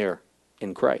do when they are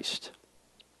in Christ?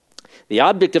 The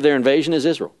object of their invasion is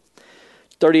Israel.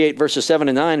 38 verses 7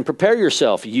 and 9, prepare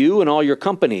yourself, you and all your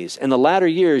companies. In the latter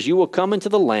years you will come into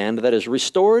the land that is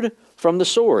restored from the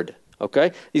sword.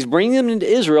 Okay? He's bringing them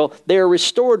into Israel. They are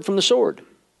restored from the sword.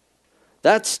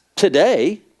 That's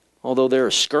today, although there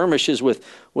are skirmishes with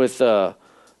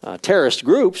terrorist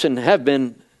groups and have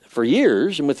been for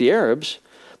years and with the Arabs.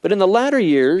 But in the latter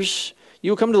years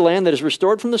you will come to the land that is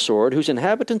restored from the sword, whose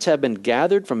inhabitants have been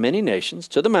gathered from many nations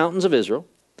to the mountains of Israel,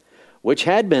 which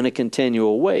had been a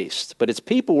continual waste. But its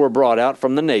people were brought out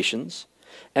from the nations,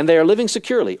 and they are living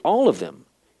securely, all of them.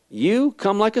 You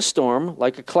come like a storm,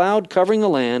 like a cloud covering the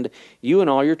land, you and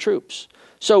all your troops.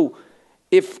 So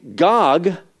if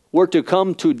Gog were to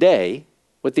come today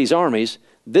with these armies,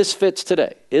 this fits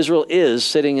today. Israel is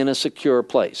sitting in a secure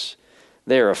place.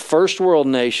 They are a first world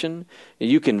nation.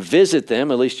 You can visit them,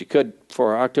 at least you could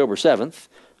for October 7th.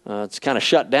 It's kind of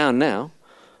shut down now.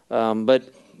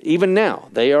 But even now,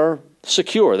 they are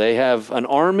secure. They have an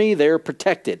army. They're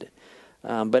protected.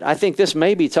 But I think this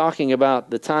may be talking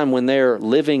about the time when they're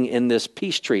living in this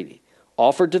peace treaty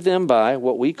offered to them by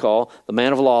what we call the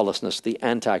man of lawlessness, the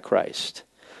Antichrist,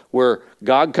 where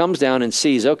God comes down and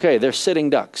sees, okay, they're sitting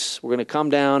ducks. We're going to come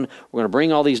down. We're going to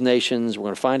bring all these nations. We're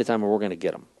going to find a time where we're going to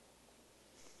get them.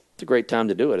 It's a great time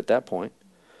to do it at that point.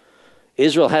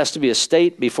 Israel has to be a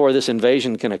state before this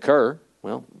invasion can occur.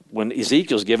 Well, when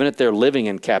Ezekiel's given it, they're living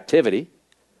in captivity.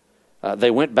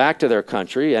 They went back to their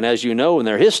country, and as you know in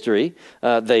their history,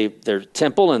 their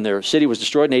temple and their city was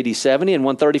destroyed in AD 70, and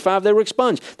 135 they were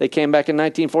expunged. They came back in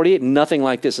 1948. Nothing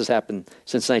like this has happened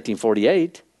since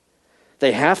 1948.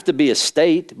 They have to be a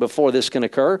state before this can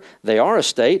occur. They are a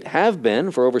state, have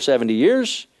been for over 70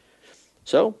 years.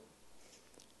 So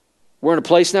we're in a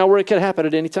place now where it could happen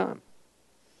at any time.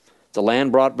 It's a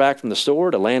land brought back from the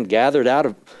sword, a land gathered out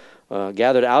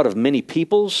of many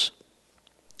peoples,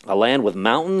 a land with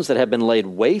mountains that have been laid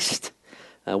waste.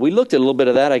 We looked at a little bit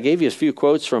of that. I gave you a few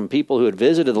quotes from people who had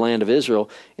visited the land of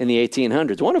Israel in the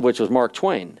 1800s, one of which was Mark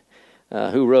Twain,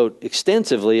 who wrote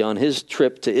extensively on his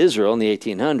trip to Israel in the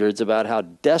 1800s about how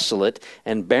desolate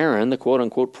and barren the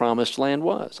quote-unquote promised land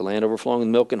was, a land overflowing with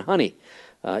milk and honey.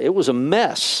 It was a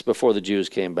mess before the Jews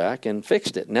came back and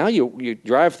fixed it. Now you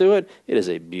drive through it, it is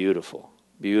a beautiful,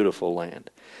 beautiful land.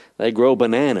 They grow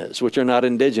bananas, which are not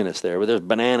indigenous there, but there's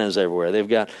bananas everywhere. They've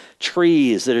got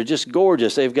trees that are just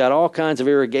gorgeous. They've got all kinds of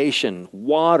irrigation,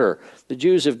 water. The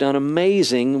Jews have done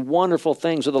amazing, wonderful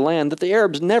things with the land that the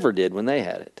Arabs never did when they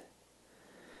had it.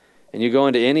 And you go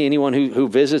into anyone who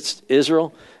visits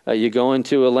Israel, you go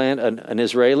into a land, an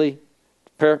Israeli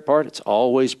part, it's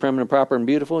always prim and proper and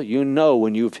beautiful. You know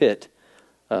when you've hit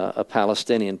a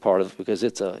Palestinian part of it because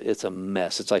it's a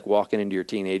mess. It's like walking into your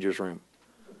teenager's room.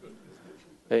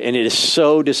 And it is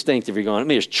so distinctive. You're going, I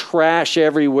mean, there's trash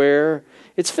everywhere.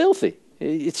 It's filthy.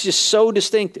 It's just so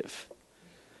distinctive.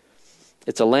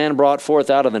 It's a land brought forth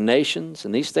out of the nations,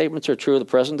 and these statements are true of the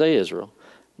present-day Israel.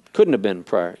 Couldn't have been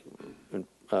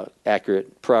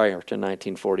accurate prior to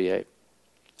 1948.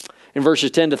 In verses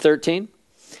 10 to 13,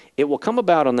 it will come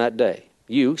about on that day.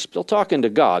 You, still talking to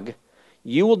Gog,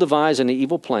 you will devise an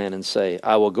evil plan and say,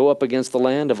 I will go up against the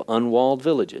land of unwalled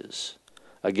villages,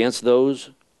 against those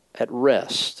at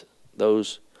rest,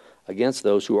 against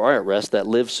those who are at rest that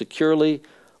live securely,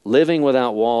 living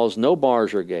without walls, no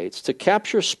bars or gates, to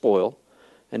capture spoil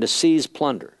and to seize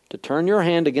plunder. to turn your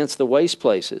hand against the waste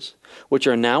places, which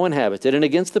are now inhabited, and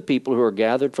against the people who are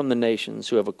gathered from the nations,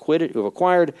 who have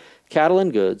acquired cattle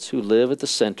and goods, who live at the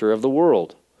center of the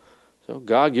world. So,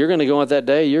 Gog, you're going to go at that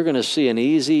day, you're going to see an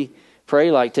easy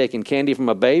prey like taking candy from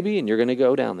a baby, and you're going to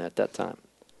go down at that time.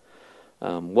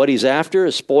 What he's after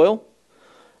is spoil.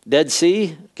 Dead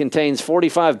Sea contains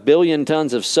 45 billion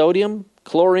tons of sodium,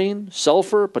 chlorine,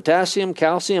 sulfur, potassium,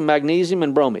 calcium, magnesium,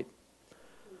 and bromine.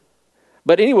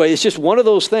 But anyway, it's just one of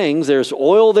those things. There's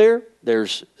oil there.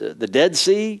 There's the Dead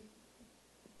Sea.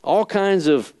 All kinds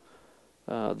of...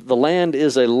 the land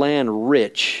is a land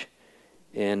rich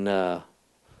in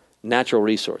natural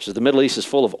resources. The Middle East is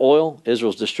full of oil.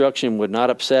 Israel's destruction would not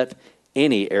upset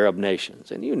any Arab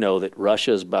nations. And you know that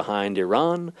Russia is behind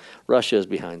Iran. Russia is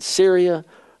behind Syria.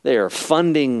 They are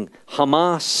funding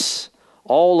Hamas.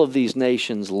 All of these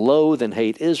nations loathe and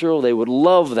hate Israel. They would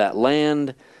love that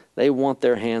land. They want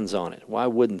their hands on it. Why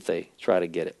wouldn't they try to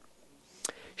get it?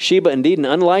 Sheba and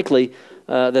Dedan, unlikely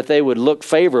that they would look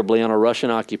favorably on a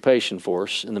Russian occupation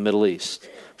force in the Middle East.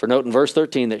 For note in verse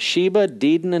 13 that Sheba,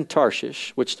 Dedan, and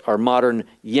Tarshish, which are modern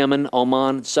Yemen,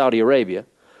 Oman, Saudi Arabia,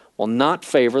 will not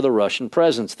favor the Russian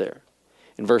presence there.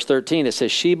 In verse 13 it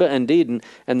says, Sheba and Dedan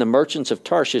and the merchants of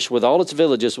Tarshish with all its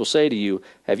villages will say to you,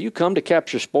 have you come to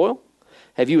capture spoil?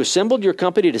 Have you assembled your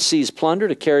company to seize plunder,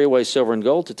 to carry away silver and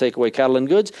gold, to take away cattle and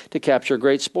goods, to capture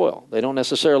great spoil? They don't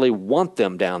necessarily want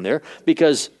them down there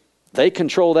because they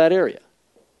control that area.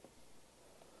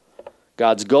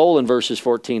 God's goal in verses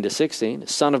 14 to 16,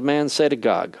 Son of man, say to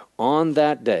Gog, on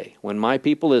that day when my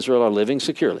people Israel are living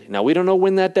securely. Now we don't know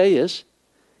when that day is.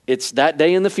 It's that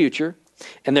day in the future,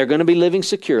 and they're going to be living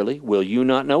securely. Will you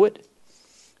not know it?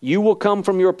 You will come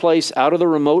from your place out of the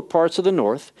remote parts of the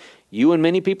north, you and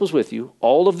many peoples with you,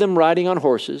 all of them riding on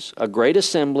horses, a great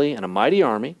assembly and a mighty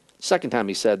army. Second time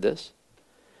he said this.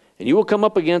 And you will come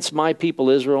up against my people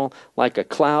Israel like a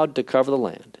cloud to cover the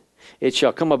land. It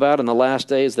shall come about in the last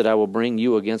days that I will bring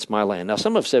you against my land. Now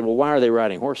some have said, well, why are they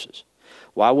riding horses?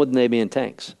 Why wouldn't they be in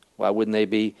tanks? Why wouldn't they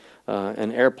be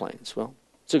in airplanes? Well,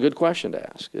 it's a good question to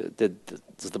ask.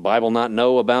 Does the Bible not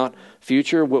know about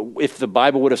future? If the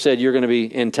Bible would have said you're going to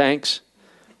be in tanks,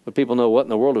 would people know what in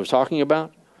the world it was talking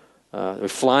about? They're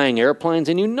flying airplanes.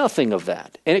 They knew nothing of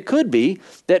that. And it could be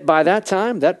that by that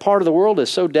time, that part of the world is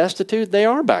so destitute, they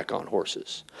are back on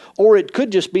horses. Or it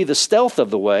could just be the stealth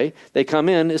of the way they come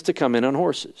in is to come in on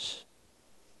horses.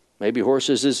 Maybe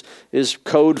horses is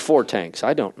code for tanks.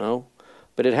 I don't know.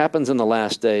 But it happens in the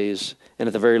last days, and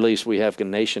at the very least, we have a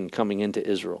nation coming into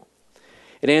Israel.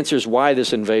 It answers why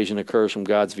this invasion occurs from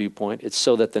God's viewpoint. It's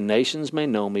so that the nations may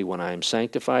know me when I am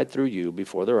sanctified through you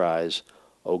before their eyes,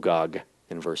 O Gog.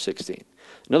 In verse 16.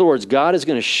 In other words, God is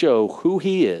going to show who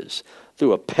he is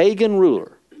through a pagan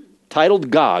ruler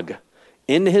titled Gog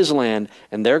into his land,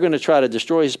 and they're going to try to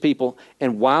destroy his people.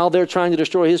 And while they're trying to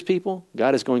destroy his people,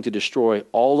 God is going to destroy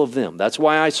all of them. That's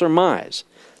why I surmise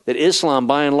that Islam,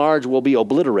 by and large, will be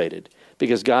obliterated,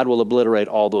 because God will obliterate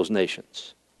all those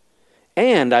nations.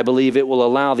 And I believe it will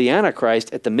allow the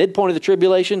Antichrist at the midpoint of the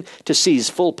tribulation to seize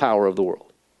full power of the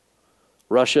world.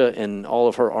 Russia and all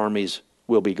of her armies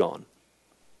will be gone.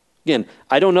 Again,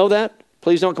 I don't know that.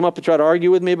 Please don't come up and try to argue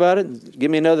with me about it.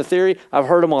 Give me another theory. I've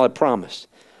heard them all, I promise.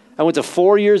 I went to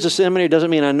 4 years of seminary.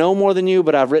 Doesn't mean I know more than you,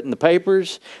 but I've written the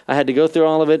papers. I had to go through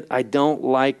all of it. I don't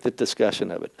like the discussion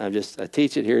of it. I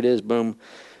teach it. Here it is. Boom.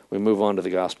 We move on to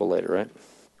the gospel later, right?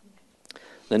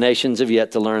 The nations have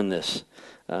yet to learn this,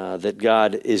 that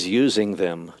God is using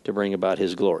them to bring about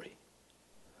his glory.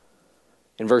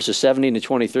 In verses 17 to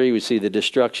 23, we see the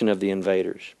destruction of the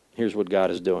invaders. Here's what God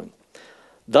is doing.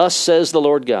 Thus says the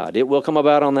Lord God, it will come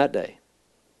about on that day.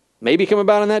 Maybe come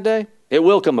about on that day? It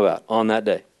will come about on that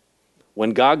day.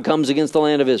 When Gog comes against the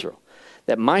land of Israel,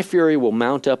 that my fury will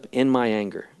mount up in my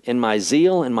anger. In my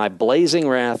zeal and my blazing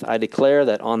wrath, I declare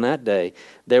that on that day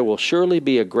there will surely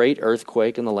be a great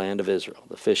earthquake in the land of Israel.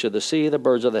 The fish of the sea, the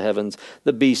birds of the heavens,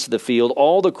 the beasts of the field,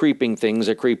 all the creeping things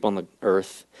that creep on the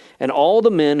earth, and all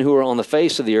the men who are on the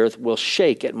face of the earth will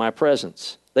shake at my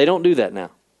presence. They don't do that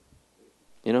now.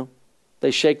 You know? They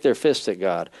shake their fists at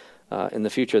God. In the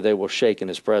future, they will shake in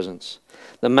his presence.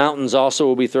 The mountains also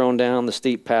will be thrown down, the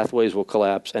steep pathways will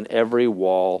collapse, and every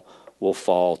wall will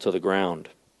fall to the ground.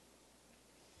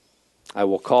 I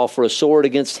will call for a sword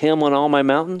against him on all my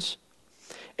mountains.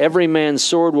 Every man's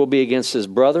sword will be against his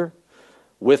brother.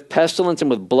 With pestilence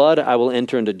and with blood, I will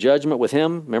enter into judgment with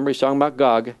him. Remember, he's talking about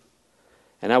Gog.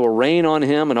 And I will rain on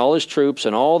him and all his troops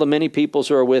and all the many peoples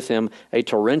who are with him, a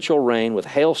torrential rain with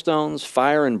hailstones,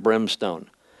 fire, and brimstone.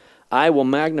 I will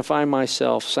magnify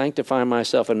myself, sanctify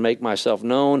myself, and make myself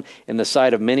known in the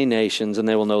sight of many nations, and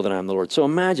they will know that I am the Lord. So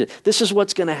imagine, this is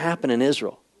what's going to happen in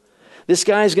Israel. This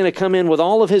guy's going to come in with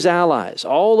all of his allies,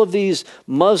 all of these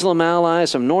Muslim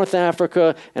allies from North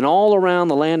Africa and all around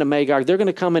the land of Magog. They're going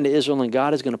to come into Israel, and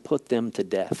God is going to put them to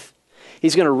death.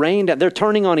 He's going to rain down. They're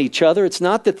turning on each other. It's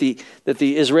not that the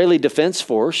Israeli Defense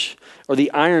Force or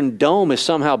the Iron Dome is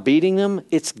somehow beating them.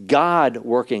 It's God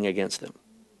working against them.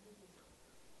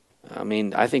 I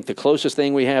mean, I think the closest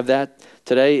thing we have that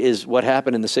today is what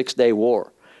happened in the 6-Day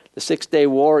War. The 6-Day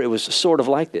War, it was sort of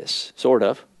like this, sort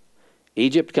of.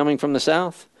 Egypt coming from the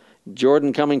south,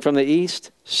 Jordan coming from the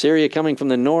east, Syria coming from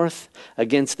the north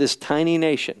against this tiny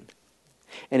nation.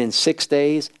 And in 6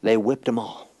 days, they whipped them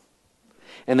all.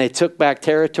 And they took back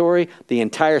territory, the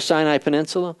entire Sinai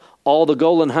Peninsula, all the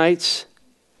Golan Heights.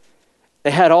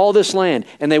 They had all this land,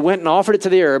 and they went and offered it to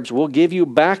the Arabs. We'll give you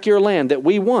back your land that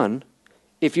we won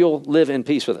if you'll live in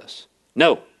peace with us.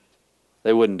 No,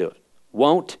 they wouldn't do it.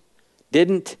 Won't,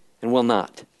 didn't, and will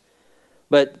not.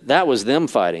 But that was them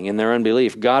fighting in their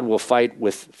unbelief. God will fight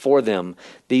for them.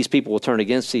 These people will turn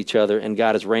against each other, and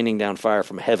God is raining down fire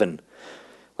from heaven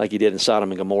like he did in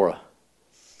Sodom and Gomorrah.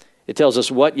 It tells us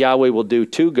what Yahweh will do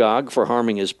to Gog for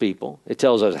harming his people. It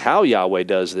tells us how Yahweh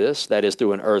does this, that is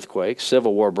through an earthquake,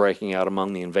 civil war breaking out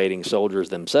among the invading soldiers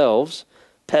themselves,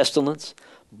 pestilence,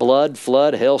 blood,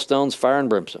 flood, hailstones, fire, and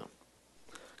brimstone.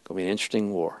 It's going to be an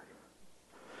interesting war.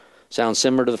 Sounds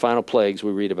similar to the final plagues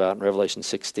we read about in Revelation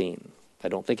 16. I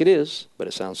don't think it is, but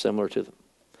it sounds similar to them.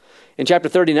 In chapter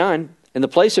 39, in the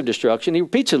place of destruction, he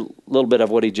repeats a little bit of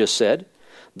what he just said.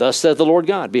 Thus saith the Lord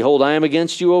God, behold, I am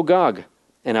against you, O Gog,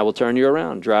 and I will turn you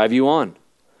around, drive you on,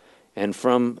 and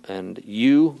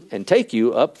take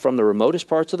you up from the remotest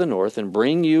parts of the north, and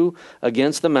bring you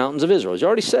against the mountains of Israel. He's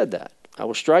already said that. I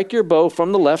will strike your bow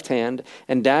from the left hand,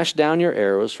 and dash down your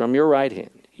arrows from your right hand.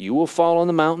 You will fall on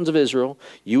the mountains of Israel,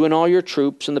 you and all your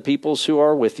troops and the peoples who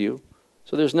are with you.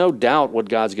 So there's no doubt what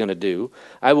God's going to do.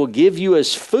 I will give you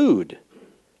as food.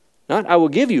 Not I will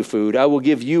give you food. I will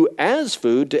give you as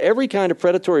food to every kind of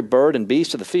predatory bird and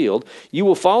beast of the field. You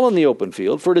will fall in the open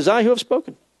field, for it is I who have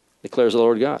spoken, declares the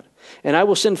Lord God. And I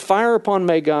will send fire upon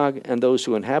Magog and those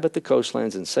who inhabit the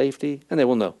coastlands in safety, and they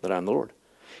will know that I am the Lord.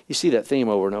 You see that theme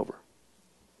over and over.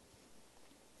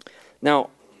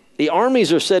 Now, the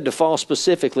armies are said to fall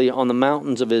specifically on the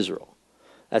mountains of Israel.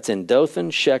 That's in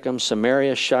Dothan, Shechem,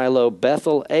 Samaria, Shiloh,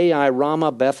 Bethel, Ai,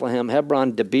 Ramah, Bethlehem,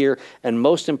 Hebron, Debir, and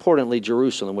most importantly,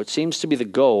 Jerusalem, which seems to be the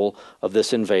goal of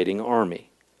this invading army.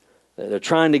 They're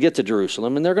trying to get to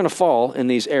Jerusalem, and they're going to fall in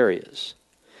these areas.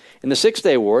 In the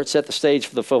 6-Day War, it set the stage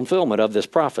for the fulfillment of this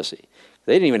prophecy.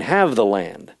 They didn't even have the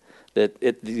land that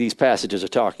these passages are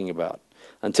talking about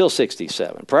until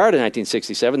 67. Prior to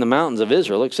 1967, the mountains of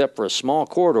Israel, except for a small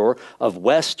corridor of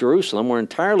West Jerusalem, were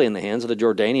entirely in the hands of the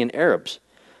Jordanian Arabs.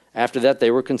 After that,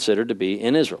 they were considered to be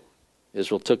in Israel.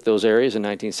 Israel took those areas in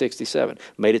 1967,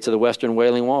 made it to the Western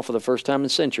Wailing Wall for the first time in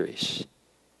centuries.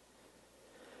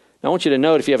 Now, I want you to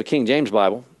note, if you have a King James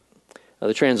Bible,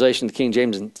 the translation of the King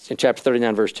James in chapter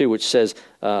 39, verse 2, which says,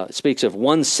 speaks of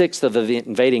 1/6 of the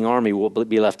invading army will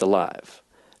be left alive.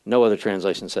 No other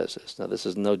translation says this. Now, this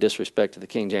is no disrespect to the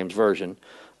King James Version.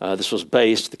 This was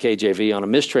based, the KJV, on a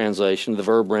mistranslation of the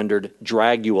verb rendered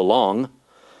drag you along.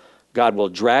 God will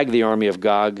drag the army of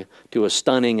Gog to a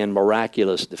stunning and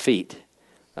miraculous defeat.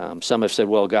 Some have said,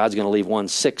 well, God's going to leave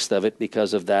 1/6 of it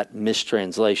because of that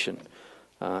mistranslation.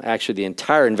 Actually, the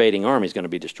entire invading army is going to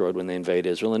be destroyed when they invade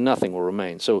Israel, and nothing will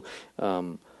remain. So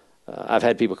I've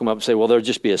had people come up and say, well, there'll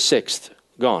just be a 1/6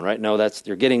 gone, right? No,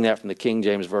 you're getting that from the King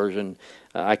James Version.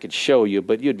 I could show you,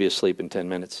 but you'd be asleep in 10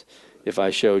 minutes if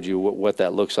I showed you what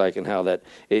that looks like and how that...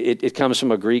 It comes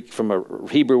from a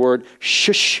Hebrew word,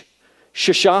 shush,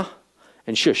 shusha,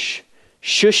 and shush.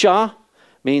 Shusha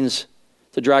means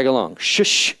to drag along.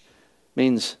 Shush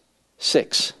means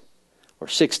 6 or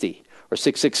 60 or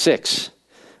 666.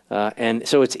 And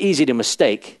so it's easy to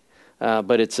mistake,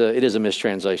 but it is a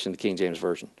mistranslation, the King James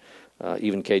Version.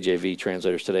 Even KJV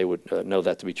translators today would know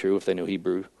that to be true if they knew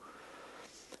Hebrew.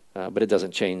 But it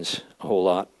doesn't change a whole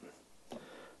lot.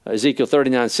 Ezekiel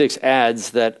 39:6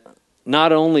 adds that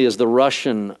not only is the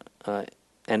Russian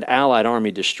and allied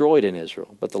army destroyed in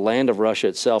Israel, but the land of Russia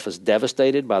itself is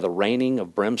devastated by the raining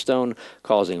of brimstone,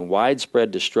 causing widespread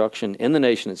destruction in the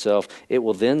nation itself. It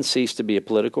will then cease to be a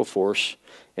political force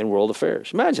in world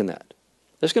affairs. Imagine that.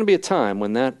 There's going to be a time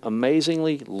when that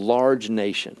amazingly large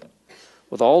nation,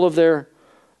 with all of their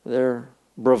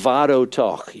bravado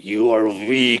talk, you are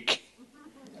weak.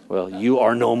 Well, you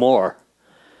are no more.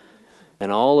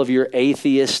 And all of your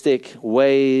atheistic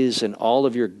ways and all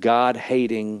of your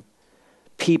God-hating,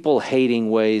 people-hating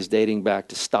ways dating back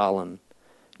to Stalin,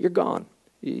 you're gone.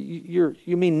 You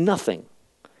mean nothing.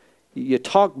 You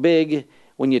talk big.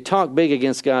 When you talk big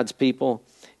against God's people,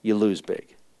 you lose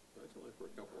big. That's only for a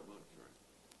couple of months, right?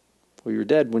 Well, you're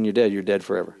dead. When you're dead, you're dead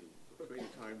forever. Between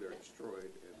the time they're destroyed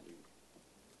and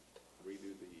we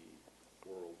redo the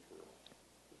world for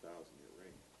the 1,000-year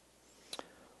reign.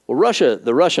 Well,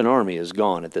 the Russian army is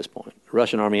gone at this point. The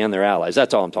Russian army and their allies.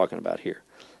 That's all I'm talking about here.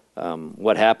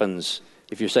 What happens,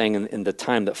 if you're saying in the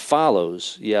time that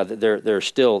follows, yeah, there's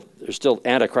still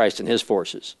Antichrist and his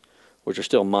forces, which are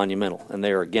still monumental, and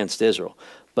they are against Israel.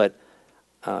 But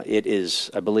it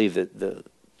is, I believe, that the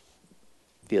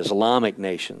Islamic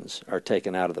nations are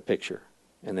taken out of the picture.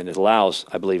 And then it allows,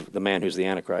 I believe, the man who's the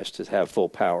Antichrist to have full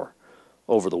power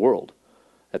over the world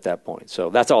at that point. So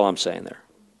that's all I'm saying there.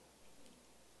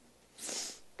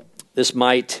 This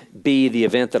might be the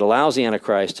event that allows the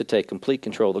Antichrist to take complete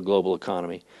control of the global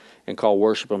economy and call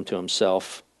worship unto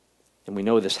himself. And we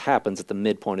know this happens at the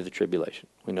midpoint of the tribulation.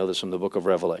 We know this from the book of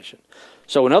Revelation.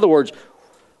 So in other words,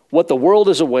 what the world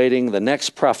is awaiting, the next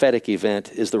prophetic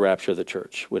event, is the rapture of the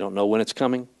church. We don't know when it's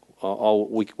coming.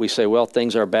 We say, well,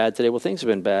 things are bad today. Well, things have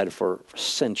been bad for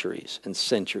centuries and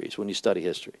centuries when you study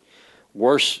history.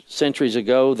 Worse centuries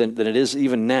ago than it is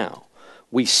even now.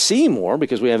 We see more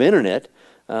because we have internet,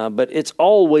 but it's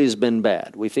always been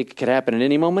bad. We think it could happen at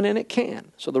any moment, and it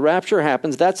can. So the rapture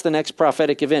happens. That's the next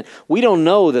prophetic event. We don't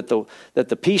know that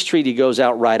the peace treaty goes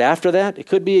out right after that. It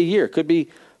could be a year. It could be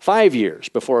 5 years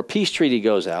before a peace treaty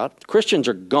goes out. Christians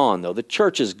are gone, though. The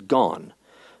church is gone.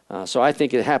 So I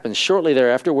think it happens shortly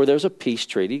thereafter where there's a peace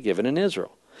treaty given in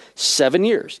Israel. 7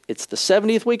 years. It's the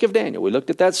 70th week of Daniel. We looked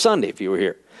at that Sunday if you were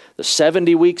here. The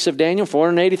 70 weeks of Daniel,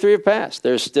 483 have passed.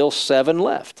 There's still 7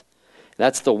 left.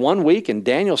 That's the 1 week, and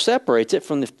Daniel separates it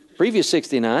from the previous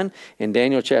 69. In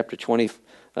Daniel chapter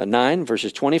 29,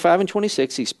 verses 25 and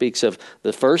 26, he speaks of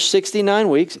the first 69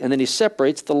 weeks, and then he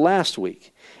separates the last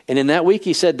week. And in that week,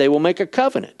 he said they will make a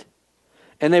covenant,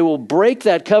 and they will break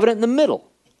that covenant in the middle,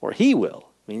 or he will,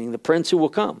 meaning the prince who will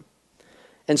come.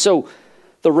 And so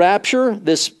the rapture,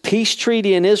 this peace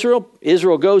treaty in Israel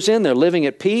goes in, they're living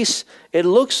at peace. It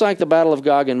looks like the battle of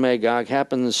Gog and Magog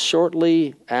happens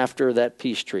shortly after that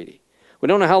peace treaty. We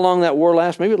don't know how long that war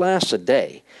lasts. Maybe it lasts a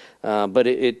day. But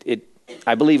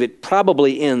I believe it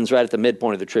probably ends right at the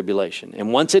midpoint of the tribulation.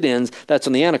 And once it ends, that's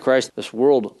when the Antichrist, this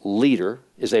world leader,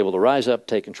 is able to rise up,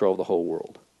 take control of the whole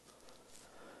world.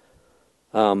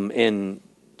 In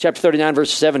chapter 39,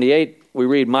 verse 78, we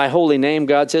read, "My holy name,"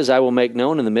 God says, "I will make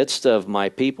known in the midst of my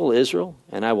people, Israel,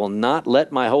 and I will not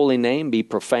let my holy name be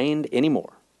profaned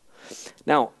anymore."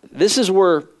 Now, this is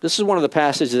one of the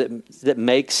passages that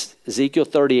makes Ezekiel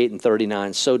 38 and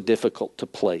 39 so difficult to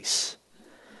place.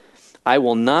 I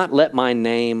will not let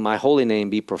my holy name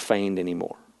be profaned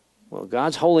anymore. Well,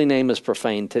 God's holy name is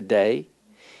profaned today.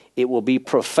 It will be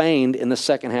profaned in the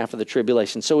second half of the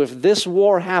tribulation. So if this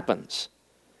war happens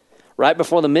right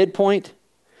before the midpoint,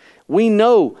 we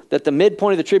know that the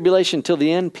midpoint of the tribulation till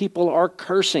the end, people are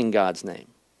cursing God's name.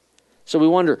 So we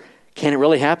wonder, can it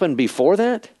really happen before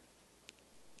that?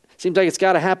 Seems like it's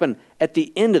got to happen at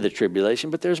the end of the tribulation,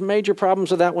 but there's major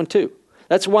problems with that one too.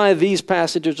 That's why these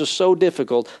passages are so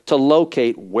difficult to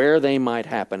locate where they might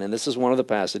happen. And this is one of the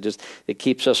passages that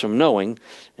keeps us from knowing,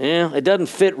 it doesn't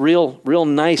fit real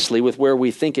nicely with where we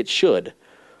think it should,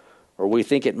 or we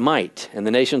think it might. And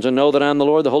the nations will know that I am the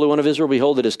Lord, the Holy One of Israel.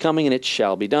 Behold, it is coming, and it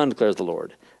shall be done, declares the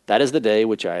Lord. That is the day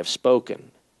which I have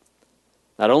spoken.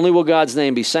 Not only will God's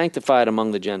name be sanctified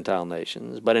among the Gentile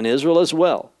nations, but in Israel as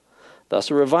well. Thus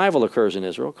a revival occurs in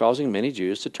Israel, causing many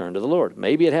Jews to turn to the Lord.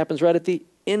 Maybe it happens right at the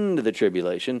end of the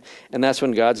tribulation, and that's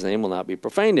when God's name will not be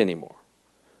profaned anymore.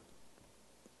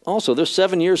 Also, there's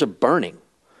 7 years of burning.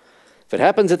 If it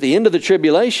happens at the end of the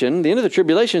tribulation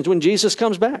is when Jesus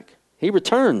comes back. He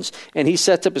returns, and he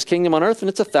sets up his kingdom on earth, and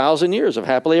it's 1,000 years of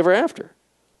happily ever after.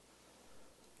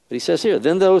 But he says here,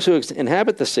 then those who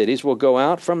inhabit the cities will go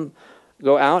out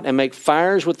and make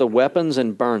fires with the weapons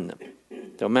and burn them.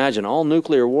 So imagine all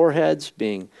nuclear warheads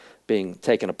being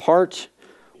taken apart,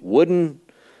 wooden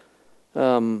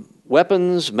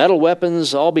weapons, metal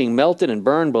weapons, all being melted and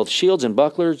burned, both shields and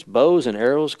bucklers, bows and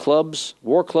arrows, clubs,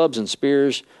 war clubs and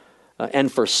spears.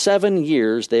 And for 7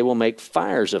 years they will make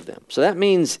fires of them. So that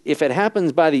means if it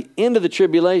happens by the end of the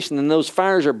tribulation, then those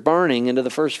fires are burning into the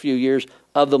first few years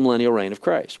of the millennial reign of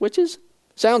Christ, which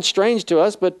sounds strange to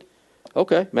us, but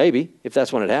okay, maybe, if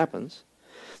that's when it happens.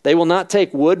 They will not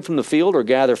take wood from the field or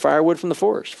gather firewood from the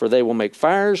forest, for they will make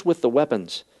fires with the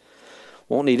weapons.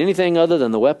 Won't need anything other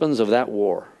than the weapons of that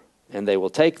war. And they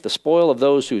will take the spoil of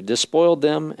those who despoiled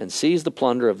them and seize the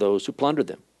plunder of those who plundered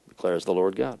them, declares the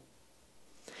Lord God.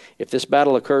 If this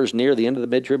battle occurs near the end of the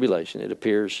mid-tribulation, it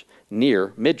appears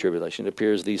near mid-tribulation. It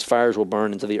appears these fires will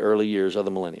burn into the early years of the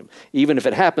millennium. Even if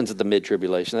it happens at the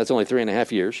mid-tribulation, that's only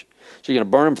 3.5 years. So you're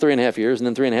going to burn them 3.5 years and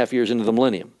then 3.5 years into the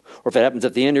millennium. Or if it happens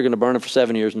at the end, you're going to burn them for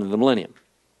 7 years into the millennium.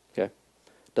 Okay?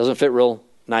 Doesn't fit real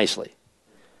nicely.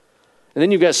 And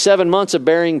then you've got 7 months of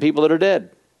burying people that are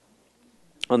dead.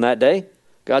 On that day,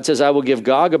 God says, I will give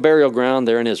Gog a burial ground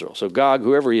there in Israel. So Gog,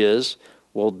 whoever he is,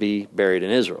 will be buried in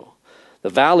Israel. The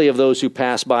valley of those who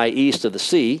pass by east of the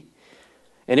sea,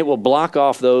 and it will block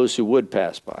off those who would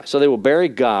pass by. So they will bury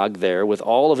Gog there with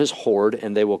all of his horde,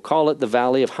 and they will call it the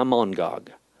valley of Hamon-Gog.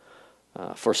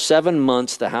 For 7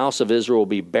 months, the house of Israel will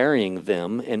be burying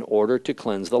them in order to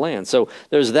cleanse the land. So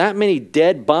there's that many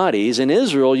dead bodies. In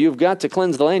Israel, you've got to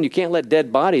cleanse the land. You can't let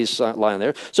dead bodies lie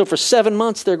there. So for 7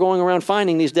 months, they're going around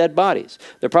finding these dead bodies.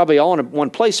 They're probably all in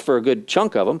one place for a good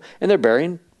chunk of them, and they're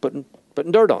burying, putting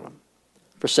dirt on them.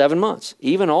 For 7 months.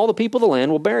 Even all the people of the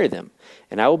land will bury them.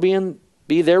 And I will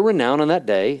be their renown on that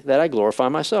day that I glorify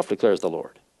myself, declares the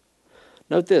Lord.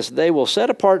 Note this, they will set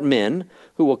apart men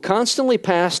who will constantly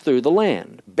pass through the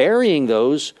land, burying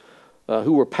those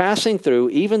who were passing through,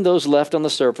 even those left on the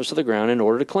surface of the ground, in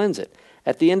order to cleanse it.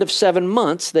 At the end of 7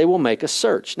 months, they will make a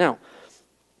search. Now,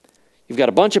 you've got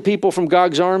a bunch of people from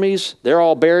Gog's armies. They're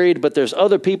all buried, but there's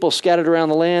other people scattered around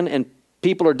the land, and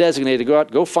people are designated to go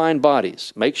out, go find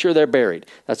bodies, make sure they're buried.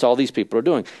 That's all these people are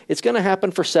doing. It's going to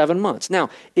happen for 7 months. Now,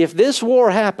 if this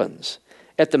war happens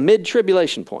at the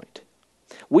mid-tribulation point,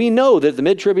 we know that at the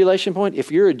mid-tribulation point, if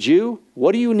you're a Jew,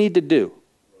 what do you need to do?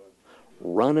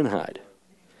 Run and hide.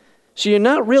 So you're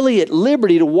not really at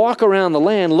liberty to walk around the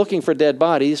land looking for dead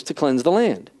bodies to cleanse the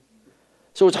land.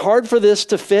 So it's hard for this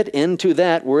to fit into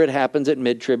that where it happens at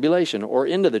mid-tribulation or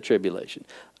into the tribulation.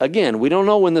 Again, we don't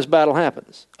know when this battle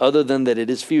happens, other than that it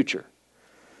is future.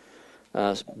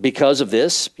 Because of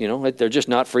this, they're just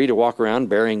not free to walk around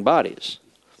burying bodies.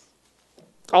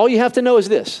 All you have to know is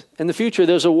this. In the future,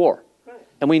 there's a war.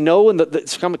 And we know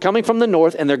it's coming from the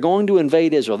north, and they're going to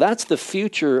invade Israel. That's the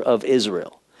future of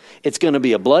Israel. It's going to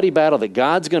be a bloody battle that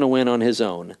God's going to win on his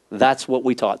own. That's what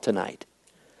we taught tonight.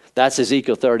 That's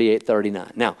Ezekiel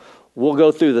 38:39. Now, we'll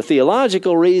go through the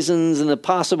theological reasons and the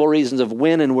possible reasons of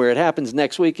when and where it happens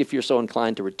next week if you're so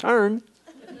inclined to return.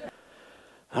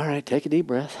 All right, take a deep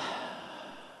breath.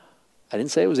 I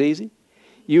didn't say it was easy.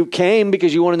 You came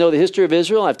because you want to know the history of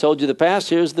Israel. I've told you the past.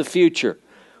 Here's the future.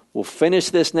 We'll finish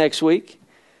this next week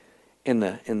in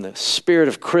the spirit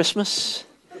of Christmas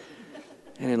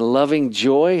and in loving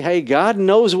joy. Hey, God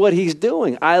knows what he's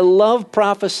doing. I love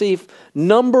prophecy,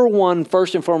 number one,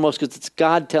 first and foremost, because it's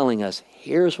God telling us,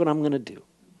 here's what I'm going to do.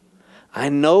 I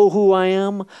know who I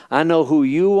am. I know who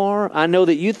you are. I know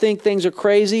that you think things are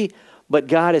crazy, but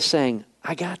God is saying,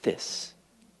 I got this.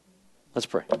 Let's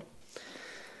pray.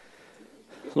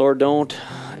 Lord, don't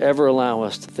ever allow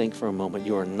us to think for a moment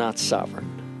you are not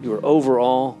sovereign. You are over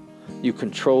all. You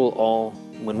control all.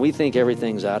 When we think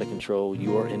everything's out of control,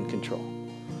 you are in control.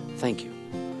 Thank you.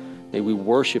 May we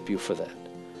worship you for that.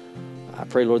 I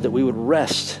pray, Lord, that we would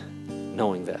rest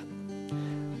knowing that.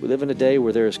 We live in a day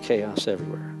where there is chaos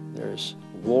everywhere. There's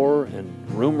war and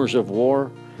rumors of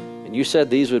war. And you said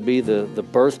these would be the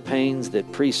birth pains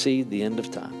that precede the end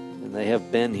of time. And they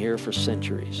have been here for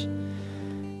centuries.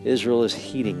 Israel is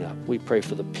heating up. We pray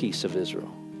for the peace of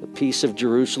Israel. The peace of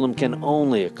Jerusalem can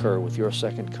only occur with your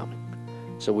second coming.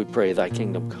 So we pray thy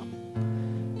kingdom come.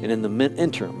 And in the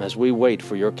interim, as we wait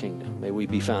for your kingdom, may we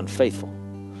be found faithful,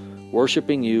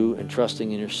 worshiping you and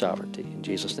trusting in your sovereignty. In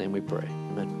Jesus' name we pray.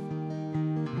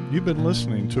 Amen. You've been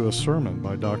listening to a sermon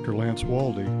by Dr. Lance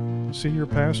Waldy, Senior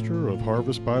Pastor of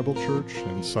Harvest Bible Church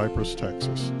in Cypress,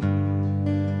 Texas.